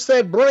Informer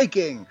said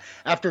breaking.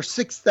 After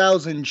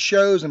 6,000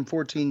 shows and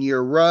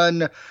 14-year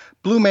run,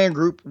 Blue Man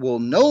Group will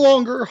no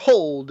longer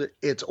hold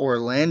its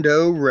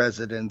Orlando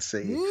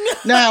residency.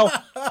 Now,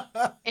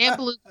 and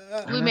Blue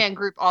Man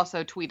Group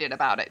also tweeted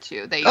about it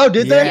too. Did they?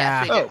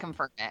 Yes, they did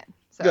confirm it.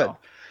 So. Good.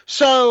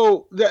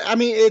 So,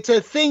 it's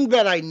a thing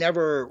that I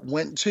never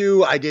went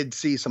to. I did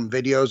see some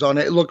videos on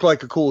it. It looked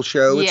like a cool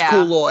show. It's a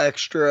cool little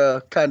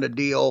extra kind of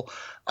deal.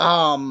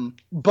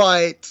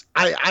 But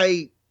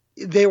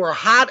they were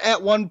hot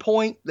at one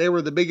point. They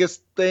were the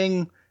biggest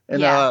thing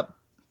in a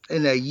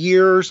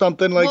year or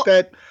something like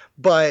that.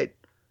 But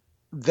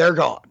they're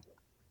gone.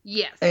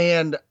 Yes.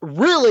 And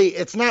really,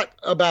 it's not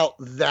about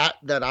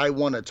that I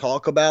want to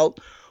talk about.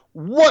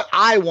 What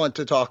I want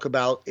to talk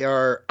about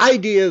are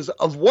ideas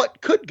of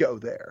what could go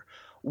there.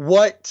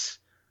 What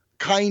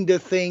kind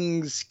of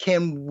things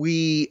can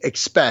we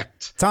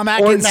expect? Tom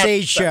Atkins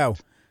Stage Show.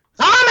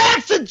 Tom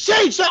Atkins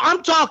Stage Show.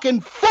 I'm talking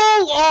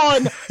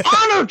full-on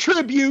honor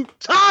tribute.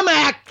 Tom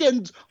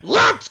Atkins.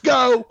 Let's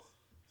go.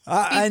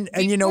 And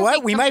you know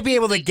what? We might be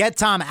able to get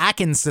Tom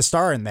Atkins to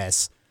star in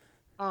this.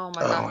 Oh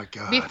my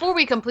God. Before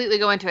we completely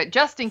go into it,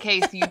 just in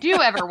case you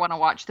do ever want to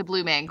watch the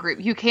Blue Man Group,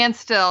 you can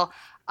still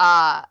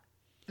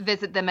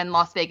visit them in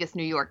Las Vegas,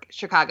 New York,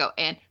 Chicago,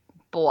 and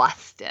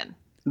Boston.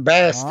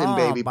 Boston,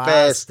 baby.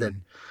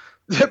 Boston.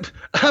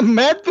 I'm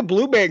mad the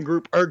Blue Man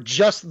Group are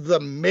just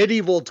the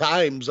medieval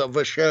times of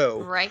a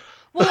show. Right.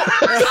 Well,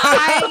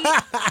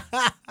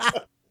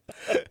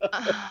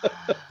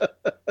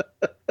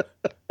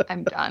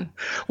 I'm done.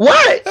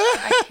 What?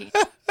 I can't.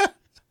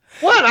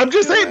 What? I'm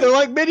just saying they're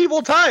like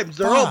medieval times.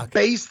 They're all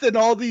based in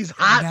all these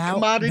hot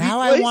commodity places.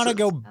 I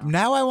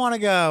want to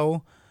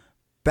go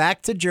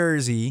back to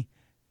Jersey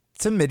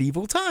to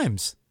medieval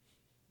times.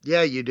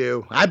 Yeah, you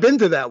do. I've been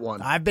to that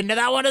one. I've been to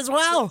that one as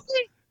well.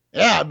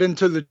 Yeah, I've been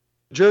to the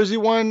Jersey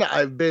one,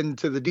 I've been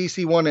to the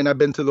DC one, and I've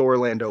been to the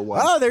Orlando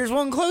one. Oh, there's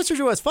one closer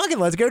to us. Fuck it,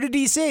 let's go to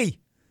DC.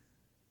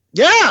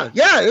 Yeah,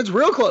 it's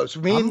real close.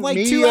 Me,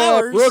 2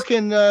 hours. Brooke,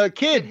 and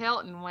Kid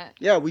Hilton went.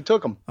 Yeah, we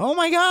took them. Oh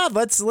my God,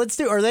 let's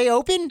do. Are they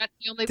open? That's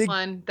the only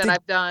one that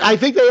I've done. I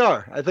think they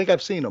are. I think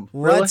I've seen them.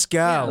 Let's go.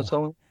 Yeah, that's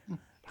all.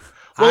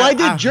 Well, I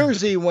did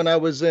Jersey when I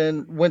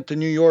went to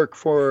New York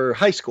for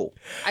high school.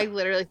 I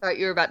literally thought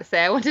you were about to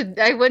say I went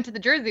to the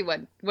Jersey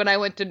one when I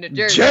went to New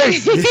Jersey.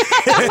 Jersey.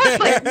 I was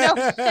like, no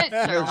shit,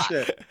 No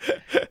shit.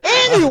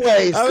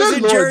 Anyways, I was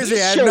in Jersey.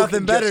 I had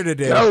nothing better to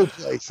do. Go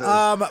places.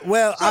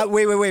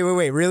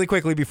 Wait. Really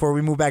quickly before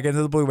we move back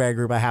into the Blue Man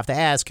Group, I have to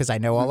ask because I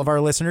know all of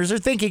our listeners are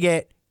thinking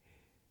it.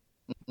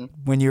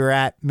 When you were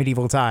at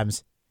Medieval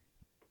Times,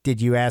 did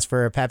you ask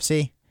for a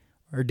Pepsi,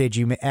 or did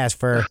you ask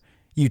for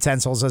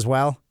utensils as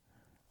well?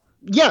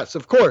 Yes,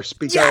 of course,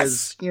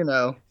 because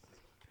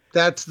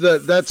that's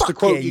the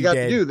quote you got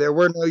to do. There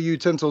were no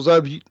utensils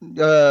of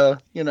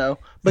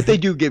but they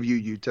do give you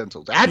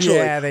utensils. Actually,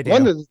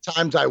 one of the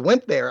times I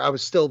went there, I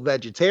was still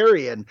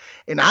vegetarian,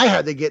 and I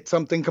had to get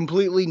something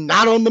completely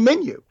not on the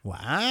menu.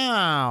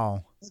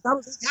 Wow. I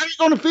was like, how are you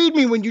going to feed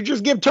me when you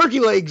just give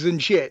turkey legs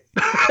and shit?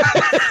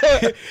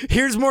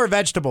 Here's more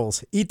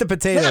vegetables. Eat the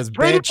potatoes,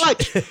 bitch.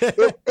 Much.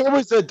 It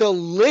was a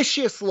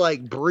delicious,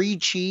 brie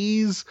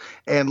cheese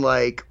and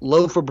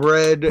loaf of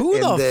bread. Who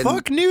the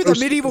fuck knew the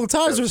Medieval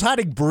Times was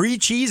hiding brie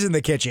cheese in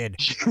the kitchen?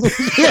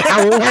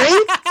 Yeah,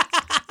 right?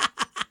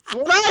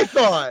 What I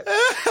thought.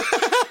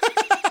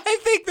 I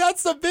think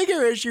that's the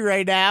bigger issue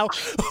right now.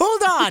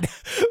 Hold on.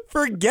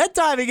 Forget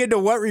diving into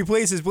what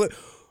replaces blue.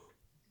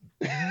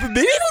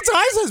 Medieval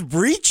Times has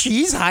brie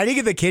cheese hiding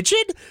in the kitchen?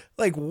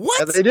 Like, what?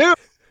 Yeah, they do.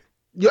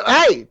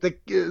 Hey,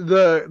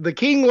 the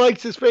king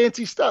likes his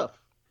fancy stuff.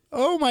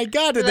 Oh my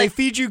God! Did they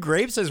feed you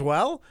grapes as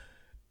well?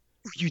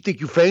 You think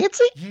you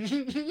fancy?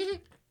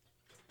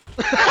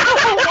 What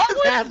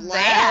was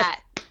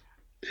that?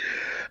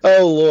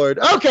 Oh Lord.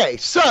 Okay,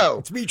 so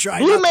it's me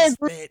trying. Blue Man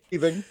Group's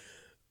leaving.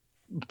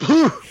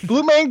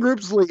 Blue Man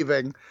Group's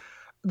leaving.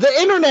 The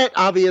internet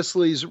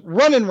obviously is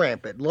running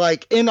rampant.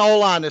 In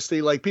all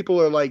honesty,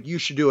 people are you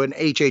should do an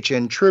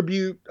HHN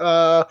tribute,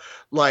 not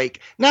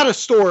a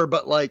store,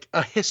 but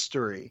a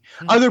history.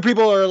 Mm-hmm. Other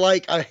people are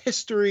a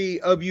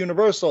history of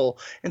Universal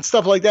and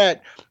stuff like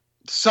that.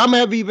 Some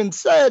have even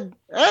said,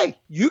 hey,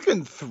 you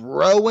can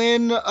throw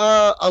in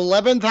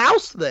 11th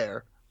House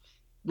there.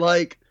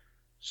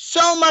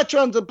 So much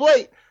on the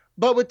plate.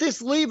 But with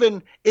this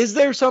leaving, is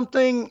there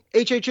something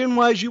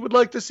HHN-wise you would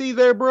like to see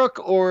there, Brooke?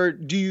 Or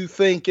do you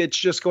think it's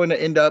just going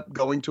to end up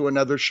going to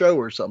another show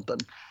or something?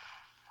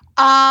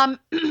 I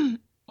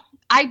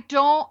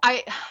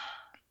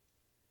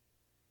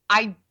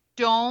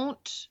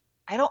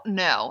don't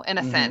know, in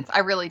a sense. I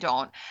really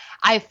don't.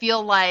 I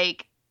feel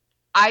like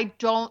I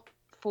don't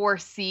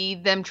foresee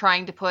them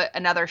trying to put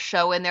another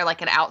show in there,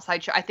 like an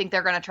outside show. I think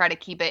they're going to try to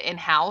keep it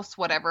in-house,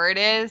 whatever it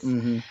is.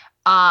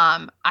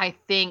 I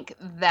think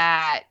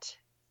that,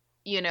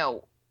 you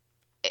know,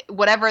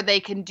 whatever they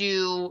can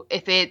do,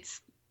 if it's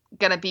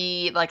going to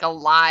be like a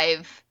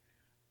live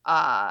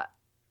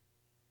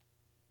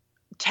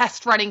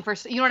test running for,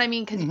 you know what I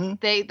mean? Because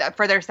they,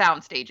 for their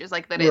sound stages,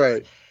 like that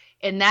it's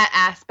in that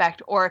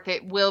aspect, or if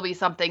it will be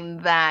something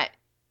that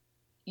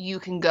you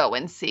can go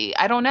and see.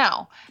 I don't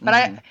know.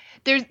 But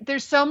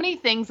there's so many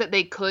things that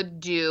they could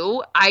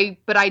do.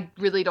 But I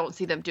really don't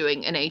see them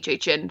doing an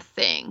HHN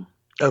thing.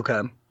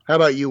 Okay. How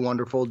about you,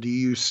 Wonderful? Do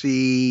you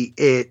see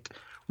it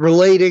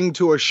relating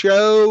to a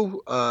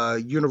show,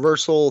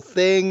 Universal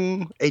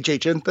thing,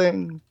 HHN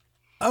thing?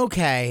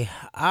 Okay.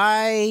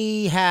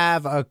 I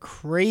have a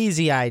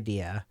crazy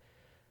idea.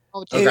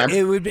 Okay.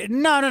 It would be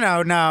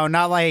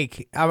not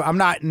like I'm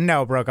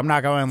not Brooke. I'm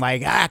not going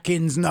like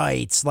Atkins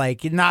Nights,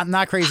 like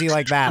not crazy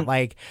like that.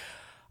 Like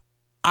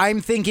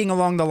I'm thinking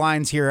along the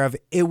lines here of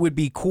it would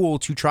be cool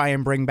to try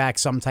and bring back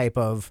some type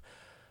of,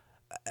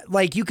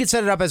 like, you could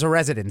set it up as a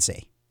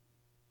residency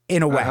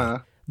in a way.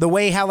 The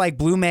way how like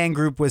Blue Man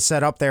Group was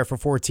set up there for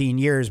 14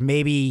 years,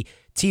 maybe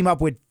team up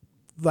with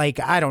like,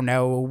 I don't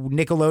know,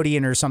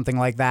 Nickelodeon or something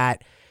like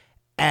that,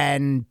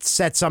 and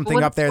set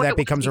something up there that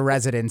becomes a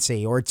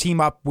residency, or team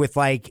up with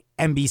like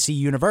NBC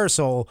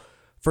Universal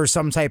for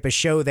some type of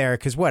show there.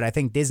 Cause I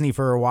think Disney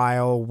for a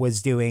while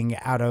was doing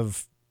out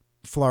of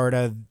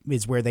Florida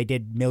is where they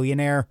did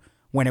Millionaire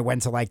when it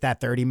went to like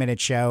that 30-minute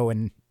show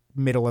in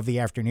middle of the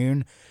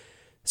afternoon.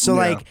 So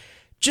like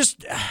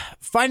just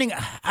finding,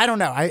 I don't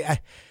know.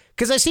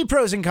 Cause I see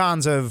pros and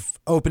cons of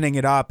opening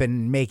it up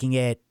and making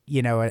it,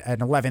 you know, an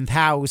 11th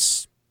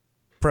house,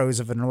 pros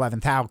of an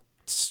 11th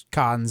house,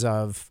 cons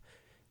of,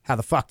 how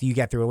the fuck do you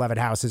get through 11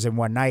 houses in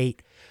one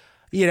night?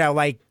 You know,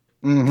 like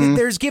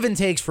there's give and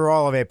takes for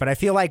all of it, but I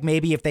feel like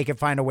maybe if they could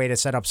find a way to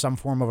set up some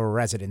form of a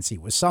residency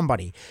with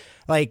somebody,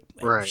 like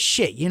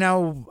shit, you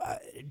know,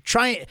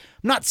 I'm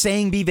not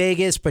saying be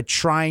Vegas, but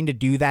trying to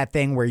do that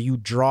thing where you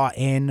draw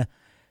in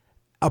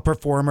a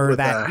performer with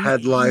that a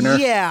headliner.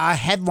 Yeah, a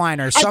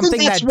headliner,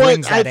 something that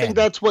brings that in. I think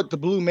that's what the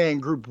Blue Man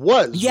Group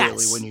was,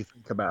 really, when you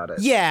think about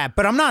it. Yeah,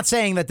 but I'm not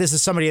saying that this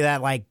is somebody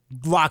that like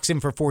locks in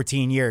for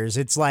 14 years.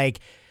 It's like,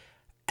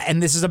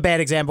 and this is a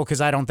bad example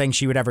because I don't think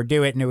she would ever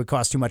do it and it would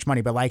cost too much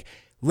money. But like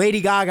Lady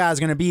Gaga is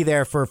going to be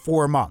there for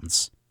 4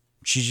 months.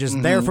 She's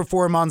just there for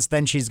 4 months.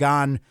 Then she's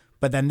gone.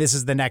 But then this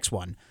is the next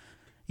one,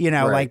 you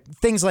know, like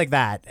things like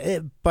that.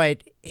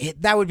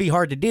 That would be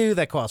hard to do.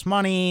 That costs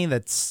money.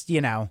 That's,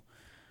 you know,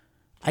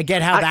 I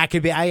get how that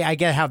could be. I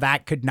get how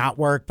that could not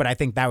work, but I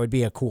think that would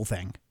be a cool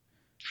thing.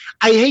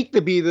 I hate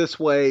to be this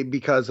way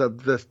because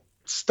of the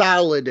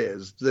style it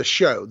is, the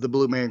show, the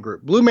Blue Man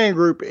Group. Blue Man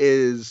Group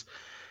is...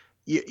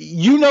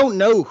 You don't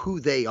know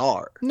who they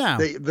are. No.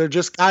 They're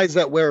just guys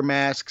that wear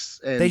masks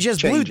and they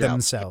just blued out.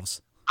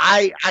 themselves.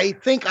 I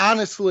think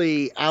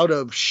honestly, out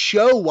of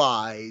show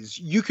wise,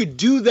 you could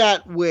do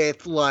that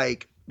with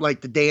like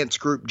the dance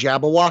group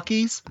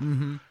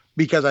Jabberwockies,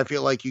 because I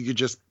feel like you could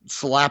just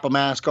slap a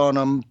mask on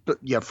them,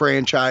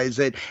 franchise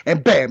it,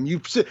 and bam,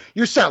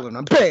 you're selling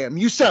them. Bam,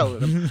 you selling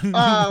them.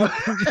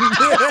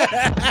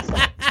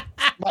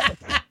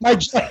 My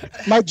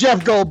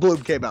Jeff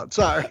Goldblum came out.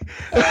 Sorry.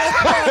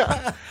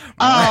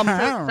 I'm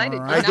so excited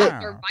to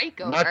knock your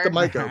mic over. Knock the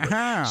mic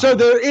over. So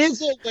there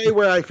is a way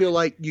where I feel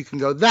like you can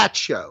go that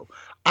show.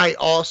 I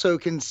also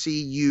can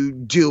see you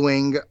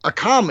doing a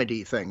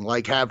comedy thing,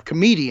 like have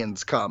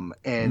comedians come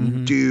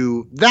and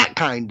do that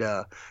kind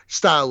of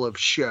style of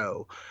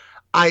show.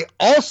 I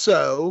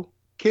also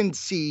can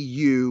see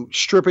you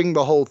stripping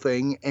the whole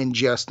thing and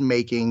just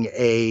making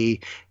me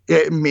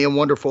and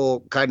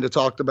Wonderful kind of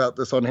talked about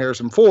this on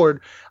Harrison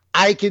Ford.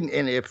 And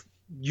if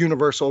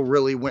Universal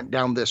really went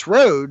down this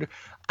road,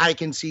 I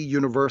can see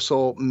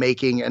Universal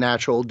making an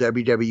actual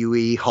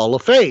WWE Hall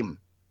of Fame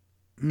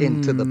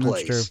into the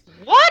place.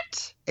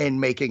 What?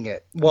 And making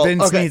it. Well,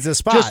 Vince needs a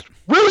spot. Just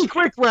really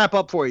quick wrap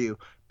up for you.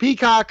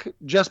 Peacock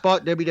just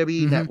bought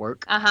WWE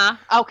Network.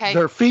 Okay.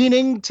 They're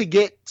fiending to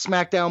get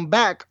SmackDown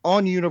back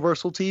on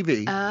Universal TV.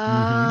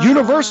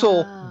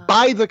 Universal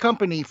buy the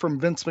company from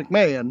Vince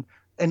McMahon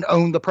and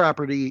own the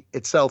property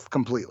itself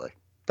completely.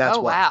 That's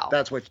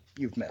what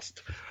you've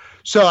missed.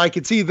 So I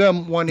could see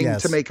them wanting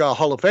to make a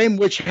Hall of Fame,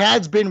 which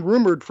has been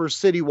rumored for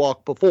City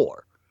Walk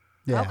before.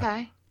 Yeah.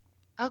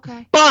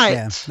 Okay. But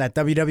that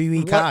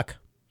WWE cock.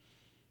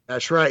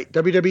 That's right.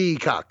 WWE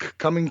cock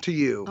coming to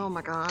you. Oh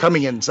my God.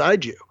 Coming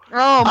inside you.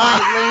 Oh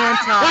my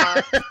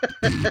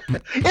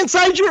Lanta.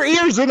 Inside your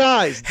ears and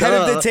eyes. Head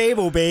of the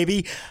table,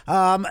 baby.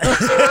 What do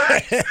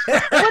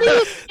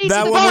you say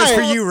that one was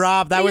for you,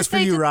 Rob. That was for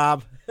you,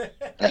 Rob.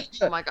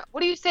 Oh my God.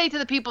 What do you say to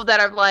the people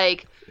that are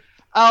like,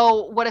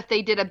 oh, what if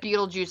they did a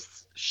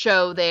Beetlejuice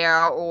show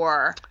there,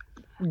 or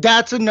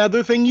that's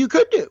another thing you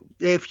could do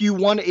if you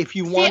want.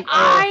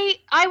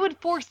 I would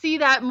foresee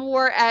that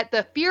more at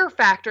the Fear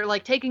Factor,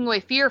 like taking away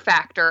Fear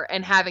Factor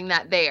and having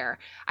that there.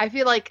 I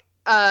feel like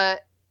where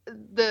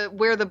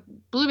the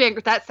Blue Man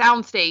Group, that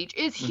soundstage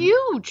is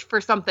huge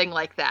for something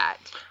like that.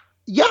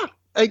 Yeah,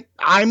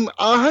 I'm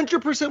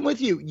 100%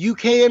 with you. You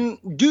can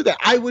do that.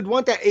 I would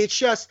want that. It's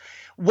just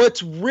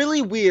what's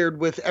really weird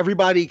with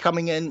everybody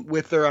coming in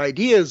with their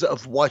ideas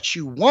of what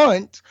you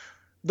want.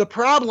 The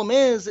problem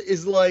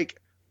is like,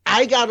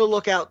 I got to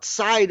look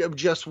outside of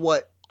just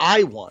what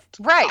I want.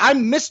 Right.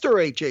 I'm Mr.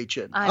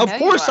 HHN. Of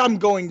course I'm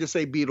going to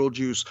say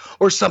Beetlejuice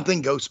or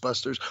something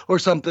Ghostbusters or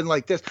something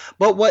like this.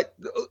 But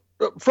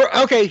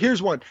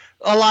here's one.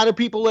 A lot of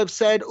people have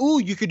said,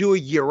 ooh, you could do a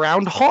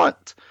year-round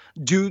haunt.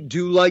 Do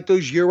like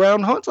those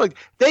year-round haunts. Like,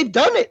 they've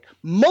done it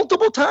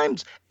multiple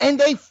times and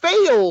they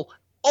fail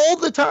all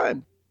the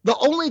time. The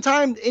only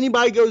time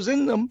anybody goes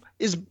in them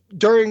is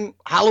during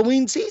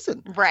Halloween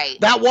season. Right.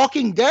 That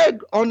Walking Dead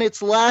on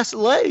its last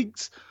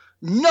legs,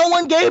 no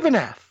one gave an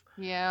F.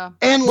 Yeah.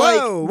 And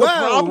whoa. But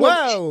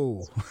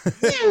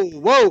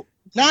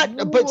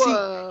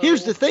see,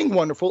 here's the thing,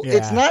 Wonderful. Yeah.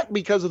 It's not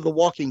because of The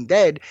Walking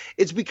Dead.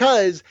 It's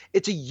because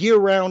it's a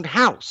year-round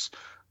house.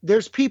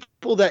 There's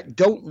people that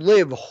don't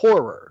live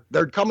horror.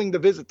 They're coming to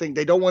visit things.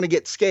 They don't want to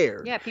get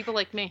scared. Yeah, people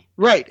like me.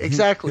 Right,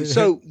 exactly.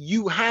 So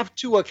you have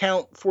to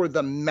account for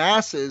the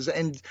masses.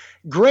 And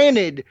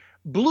granted,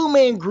 Blue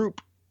Man Group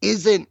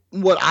isn't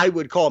what I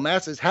would call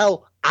masses.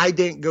 Hell, I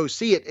didn't go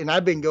see it, and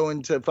I've been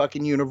going to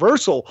fucking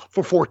Universal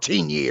for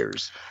 14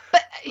 years.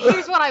 But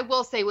here's what I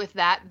will say with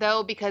that,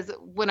 though, because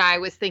when I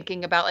was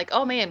thinking about, like,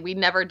 oh, man, we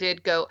never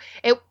did go.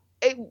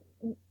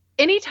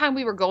 Anytime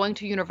we were going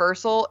to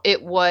Universal,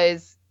 it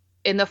was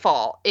in the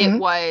fall. It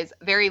was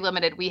very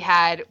limited. We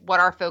had what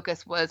our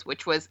focus was,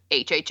 which was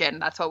HHN.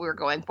 That's what we were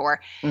going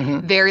for.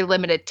 Very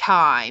limited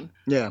time.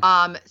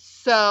 Yeah.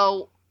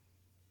 So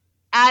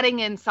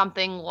adding in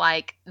something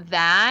like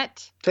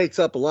that takes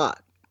up a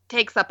lot.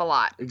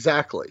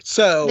 Exactly.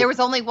 So there was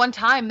only one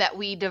time that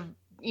we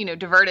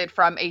diverted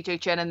from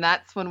HHN, and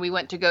that's when we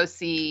went to go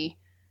see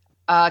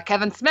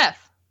Kevin Smith.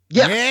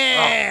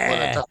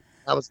 Yeah.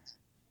 Oh,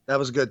 that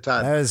was a good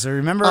time.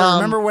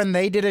 Remember when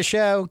they did a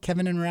show,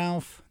 Kevin and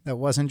Ralph? That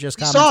wasn't just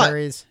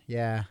commentaries.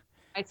 Yeah,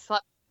 I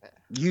slept.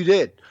 You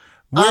did.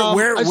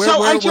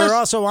 We're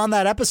also on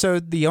that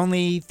episode. The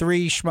only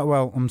three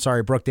well, I'm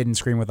sorry, Brooke didn't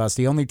scream with us.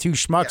 The only two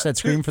schmucks that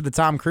screamed for the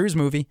Tom Cruise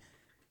movie.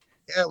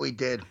 Yeah, we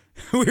did.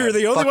 We were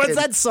the only ones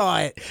that saw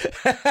it.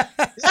 Yeah,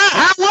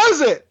 how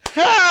was it?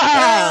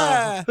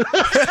 Yeah.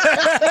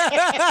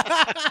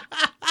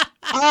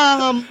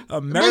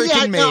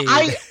 American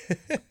made.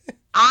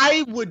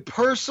 I would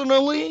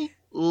personally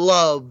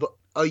love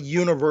a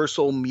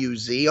Universal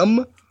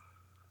museum.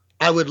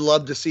 I would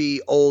love to see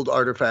old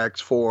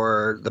artifacts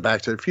for the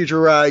Back to the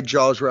Future ride,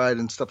 Jaws ride,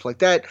 and stuff like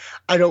that.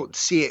 I don't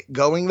see it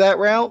going that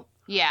route.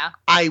 Yeah.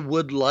 I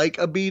would like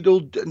a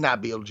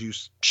not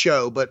Beetlejuice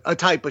show, but a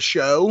type of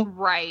show.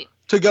 Right.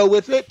 To go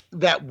with it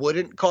that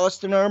wouldn't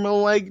cost an arm and a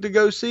leg to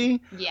go see.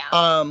 Yeah.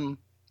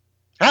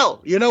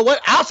 Hell, you know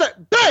what? I'll say,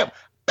 bam!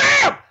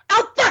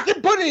 I'll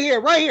fucking put it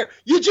here, right here.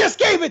 You just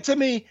gave it to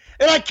me,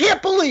 and I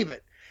can't believe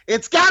it.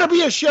 It's got to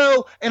be a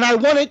show, and I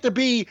want it to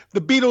be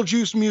the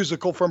Beetlejuice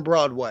musical from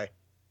Broadway.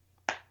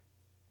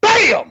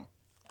 Bam!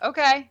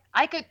 Okay.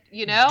 I could,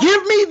 Give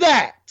me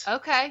that.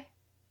 Okay.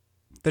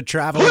 The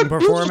traveling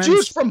performance. Put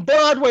Beetlejuice from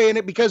Broadway in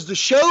it because the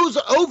show's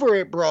over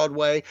at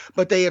Broadway,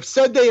 but they have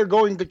said they are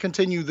going to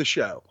continue the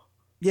show.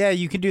 Yeah,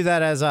 you could do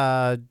that as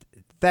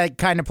that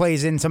kind of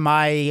plays into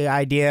my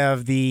idea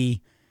of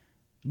the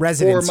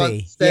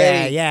residency.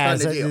 Yeah.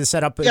 They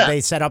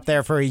set up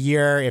there for a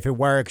year. If it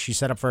works, you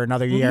set up for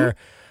another year.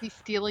 He's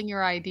stealing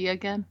your idea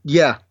again?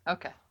 Yeah.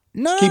 Okay.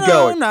 No,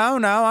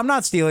 I'm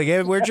not stealing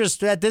it. We're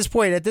just at this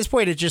point,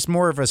 it's just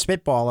more of a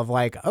spitball of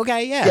like,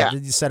 okay,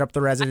 you set up by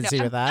residency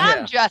with that.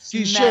 I'm just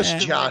He's just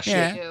joshing.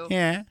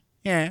 Yeah.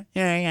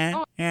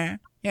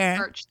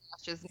 Merch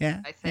Josh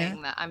by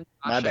saying that I'm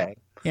my bad.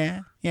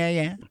 Yeah.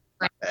 Josh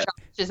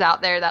is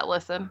out there that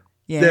listen.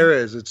 Yeah. There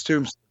is. It's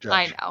Tombstone Josh.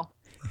 I know.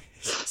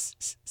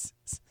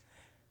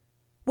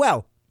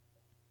 Well.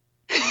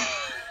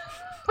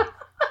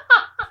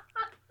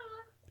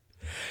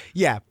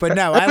 Yeah, but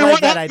no, I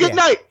like that idea. Good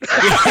night.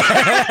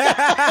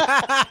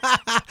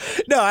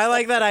 No, I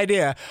like that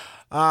idea.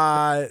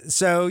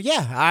 So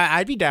yeah,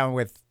 I'd be down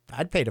with.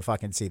 I'd pay to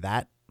fucking see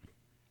that.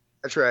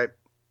 That's right.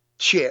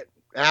 Shit.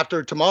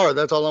 After tomorrow,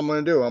 that's all I'm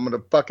going to do. I'm going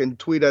to fucking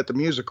tweet at the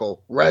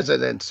musical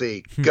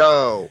residency.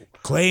 Go.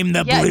 Claim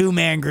the Blue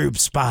Man Group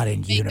spot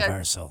in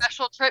Universal. A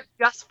special trip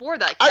just for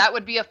that. That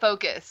would be a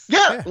focus.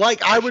 Yeah,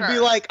 like I would be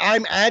like,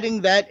 I'm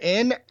adding that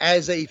in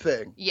as a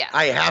thing. Yeah.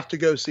 I have to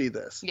go see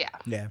this.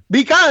 Yeah.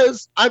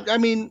 Because, I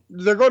mean,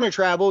 they're going to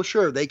travel.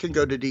 Sure, they can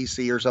go to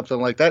DC or something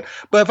like that.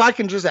 But if I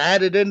can just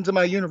add it into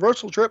my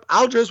Universal trip,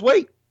 I'll just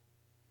wait.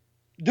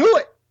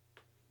 Do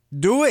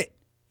it.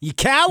 You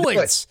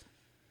cowards.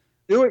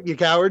 Do it, you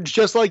cowards.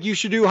 Just like you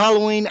should do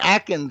Halloween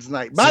Atkins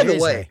night. By the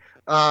way,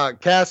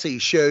 Cassie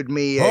showed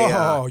me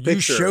a you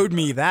showed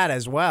me that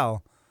as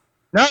well.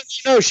 No,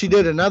 she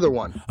did another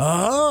one.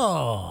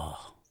 Oh.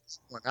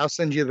 I'll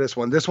send you this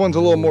one. This one's a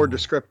little more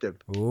descriptive.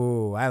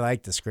 Ooh, I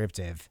like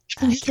descriptive.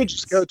 You could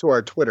just go to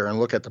our Twitter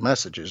and look at the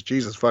messages.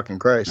 Jesus fucking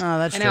Christ. Oh,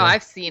 that's I true. know,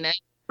 I've seen it.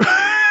 All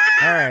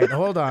right,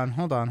 hold on.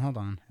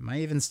 Am I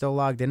even still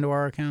logged into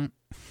our account?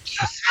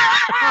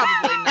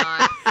 Probably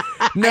not.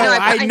 No,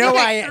 I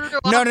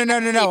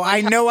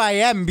know I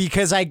am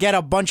because I get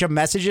a bunch of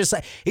messages.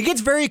 It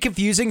gets very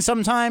confusing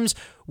sometimes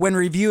when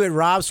Review It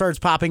Rob starts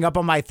popping up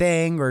on my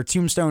thing, or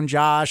Tombstone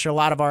Josh, a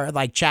lot of our,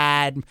 like,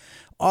 Chad,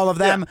 all of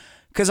them.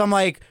 Because I'm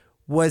like,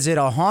 was it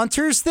a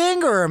Haunters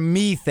thing or a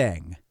me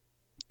thing?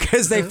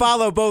 Because they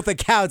follow both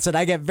accounts and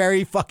I get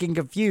very fucking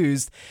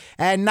confused.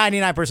 And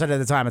 99% of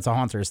the time it's a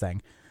Haunters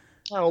thing.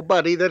 Oh,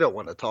 buddy, they don't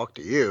want to talk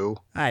to you.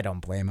 I don't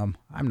blame them.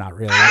 I'm not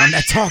really one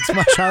that talks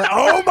much.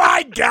 Oh,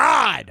 my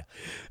God.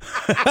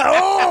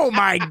 Oh,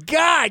 my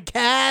God,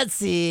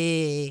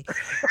 Cassie.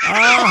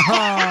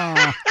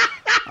 Oh.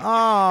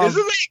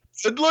 Isn't that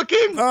good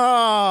looking?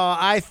 Oh,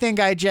 I think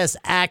I just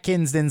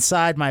Atkins'd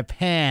inside my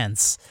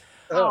pants.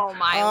 Oh,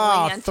 my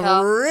Lanta.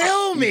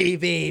 Thrill me,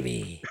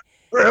 baby.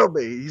 Thrill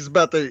me. He's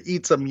about to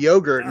eat some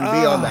yogurt and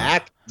be on the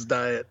Atkins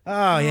diet.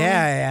 Oh,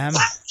 yeah, I am.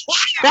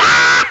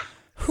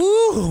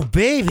 Whew,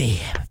 baby.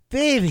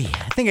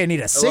 I think I need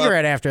a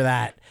cigarette after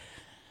that.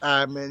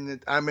 I'm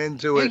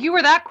into it. You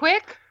were that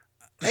quick?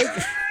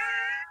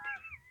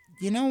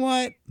 You know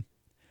what?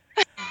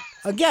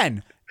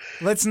 Again,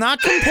 let's not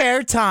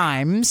compare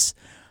times.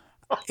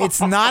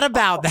 It's not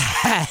about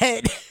that.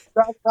 It's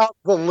not about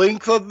the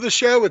length of the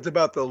show. It's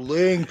about the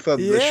length of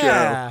the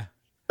show.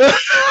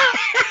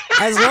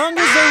 As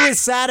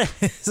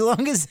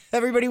long as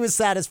everybody was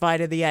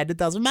satisfied at the end, it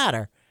doesn't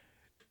matter.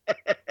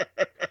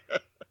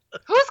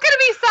 Who's going to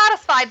be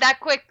satisfied that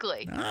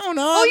quickly? I don't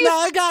know.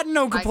 I got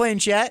no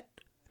complaints yet.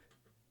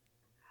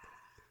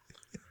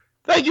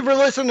 Thank you for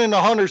listening to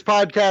Hunters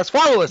Podcast.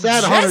 Follow us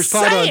at Hunters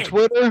Pod on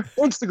Twitter,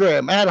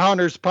 Instagram at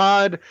Hunters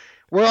Pod.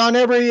 We're on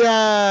every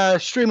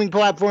streaming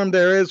platform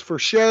there is for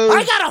shows.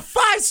 I got a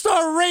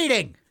 5-star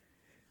rating.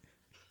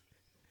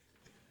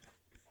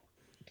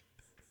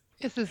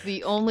 This is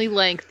the only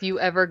length you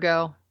ever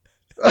go.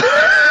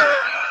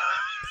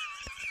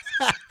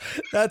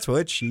 That's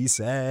what she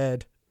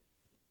said.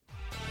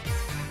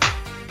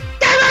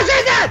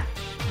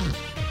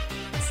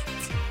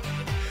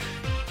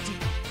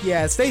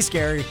 Yeah, stay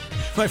scary,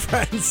 my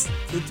friends.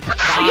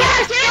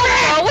 Yes,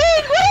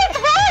 what's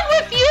wrong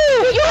with you?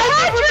 You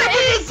had your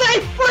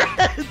inside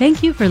friends.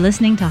 Thank you for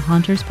listening to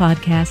Haunters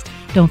Podcast.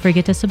 Don't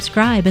forget to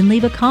subscribe and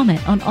leave a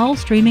comment on all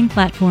streaming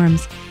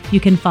platforms. You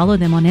can follow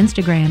them on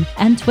Instagram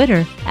and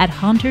Twitter at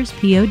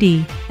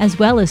HauntersPod, as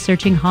well as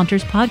searching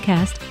Haunters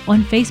Podcast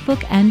on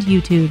Facebook and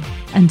YouTube.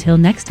 Until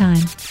next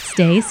time,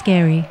 stay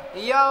scary.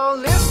 Yo,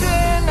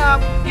 listen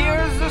up,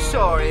 here's the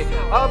story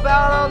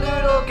about a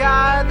little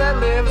guy that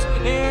lives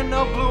in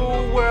a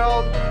blue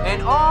world.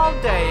 And all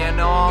day and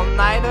all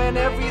night and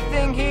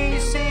everything he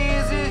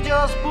sees is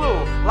just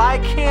blue.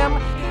 Like him,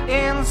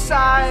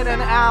 inside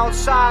and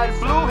outside.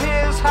 Blue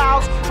his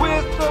house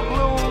with a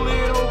blue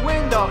little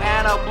window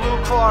and a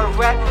blue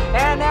Corvette.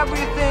 And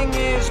everything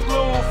is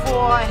blue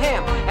for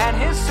him and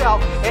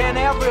himself and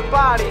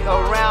everybody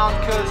around.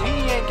 Cause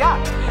he ain't got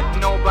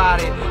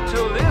nobody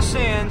to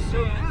listen.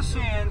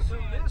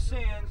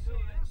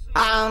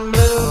 I'm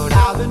blue,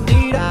 I've been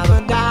deed, I've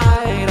been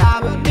died,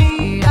 I've been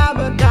deed, I've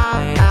been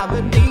died, I've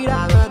been deed,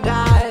 I've been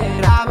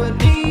died, I've been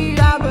deed,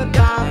 I've been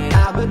died,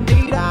 I've been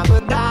deed, I've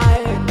been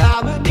died,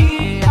 I've been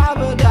deed, I've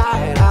been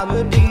died, I've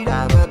been deed,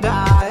 I've been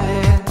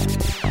died.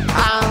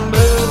 I'm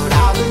blue,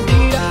 I've been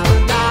deed, I've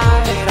been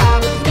died, I've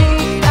been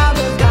deed, I've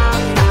been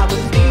died, I've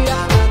been deed,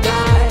 I've been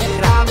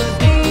died, I've been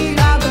deed,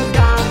 I've been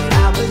died,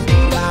 I've been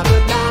deed, I've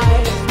been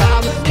died,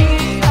 I've been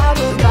deed, I've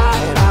been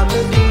died, I've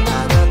been deed,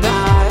 I've been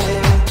died.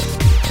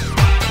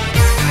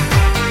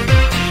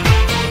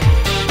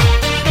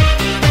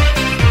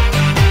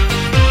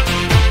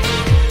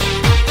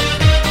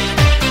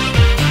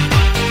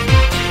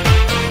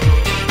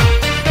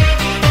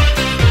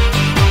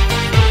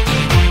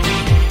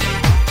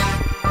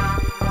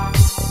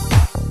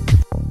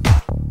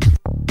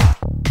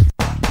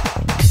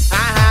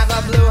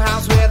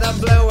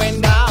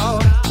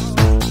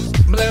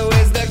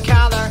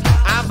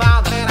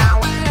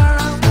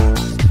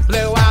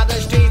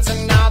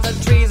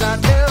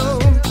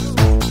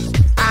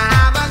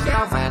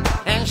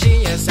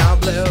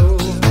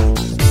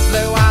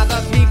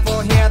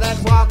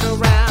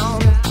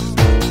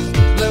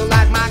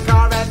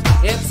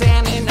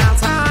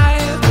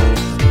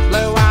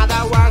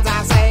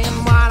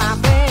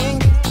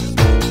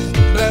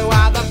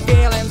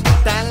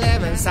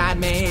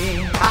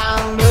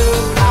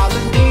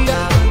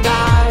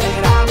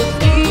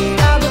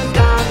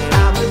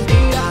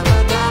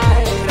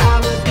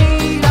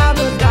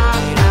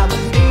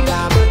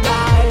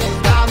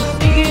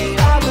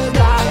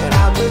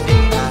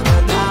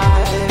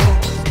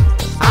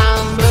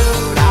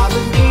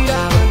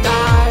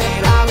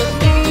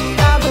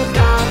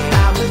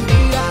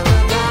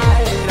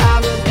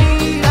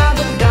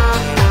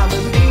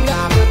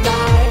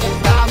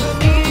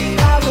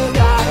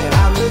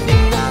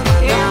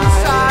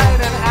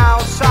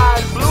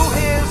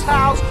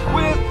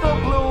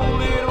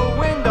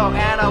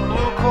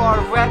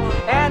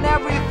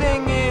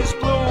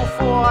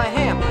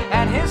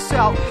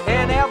 himself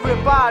and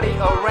everybody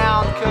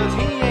around, 'cause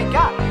he ain't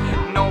got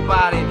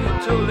nobody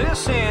to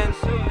listen.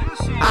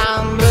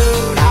 I'm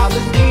blue, I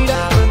was deed,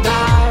 I was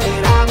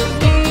died, I was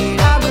deed,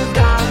 I was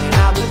died,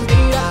 I was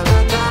deed, I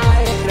was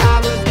died, I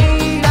was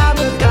deed, I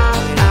was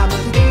died, I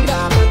was deed,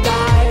 I was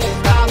died,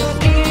 I was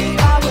deed,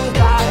 I was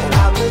died,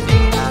 I was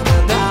deed, I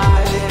was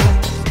died.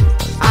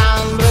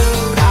 I'm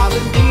blue, I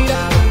was deed,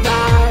 I was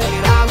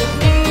died, I was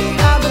deed,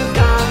 I was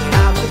died,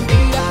 I was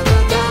deed, I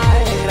was died,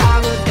 I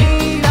was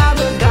deed, I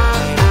was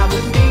died, I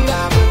was deed,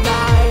 I was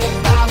died,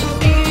 I was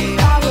deed,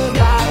 I was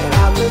died,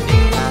 I was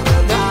deed, I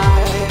was died.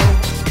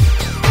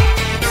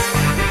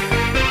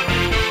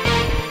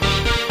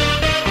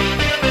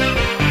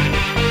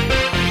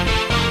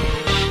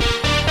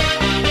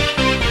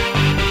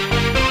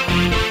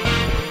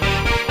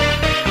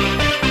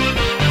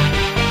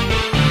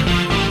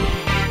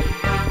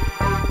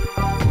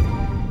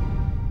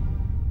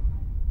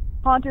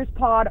 Haunters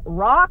Pod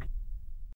rocks,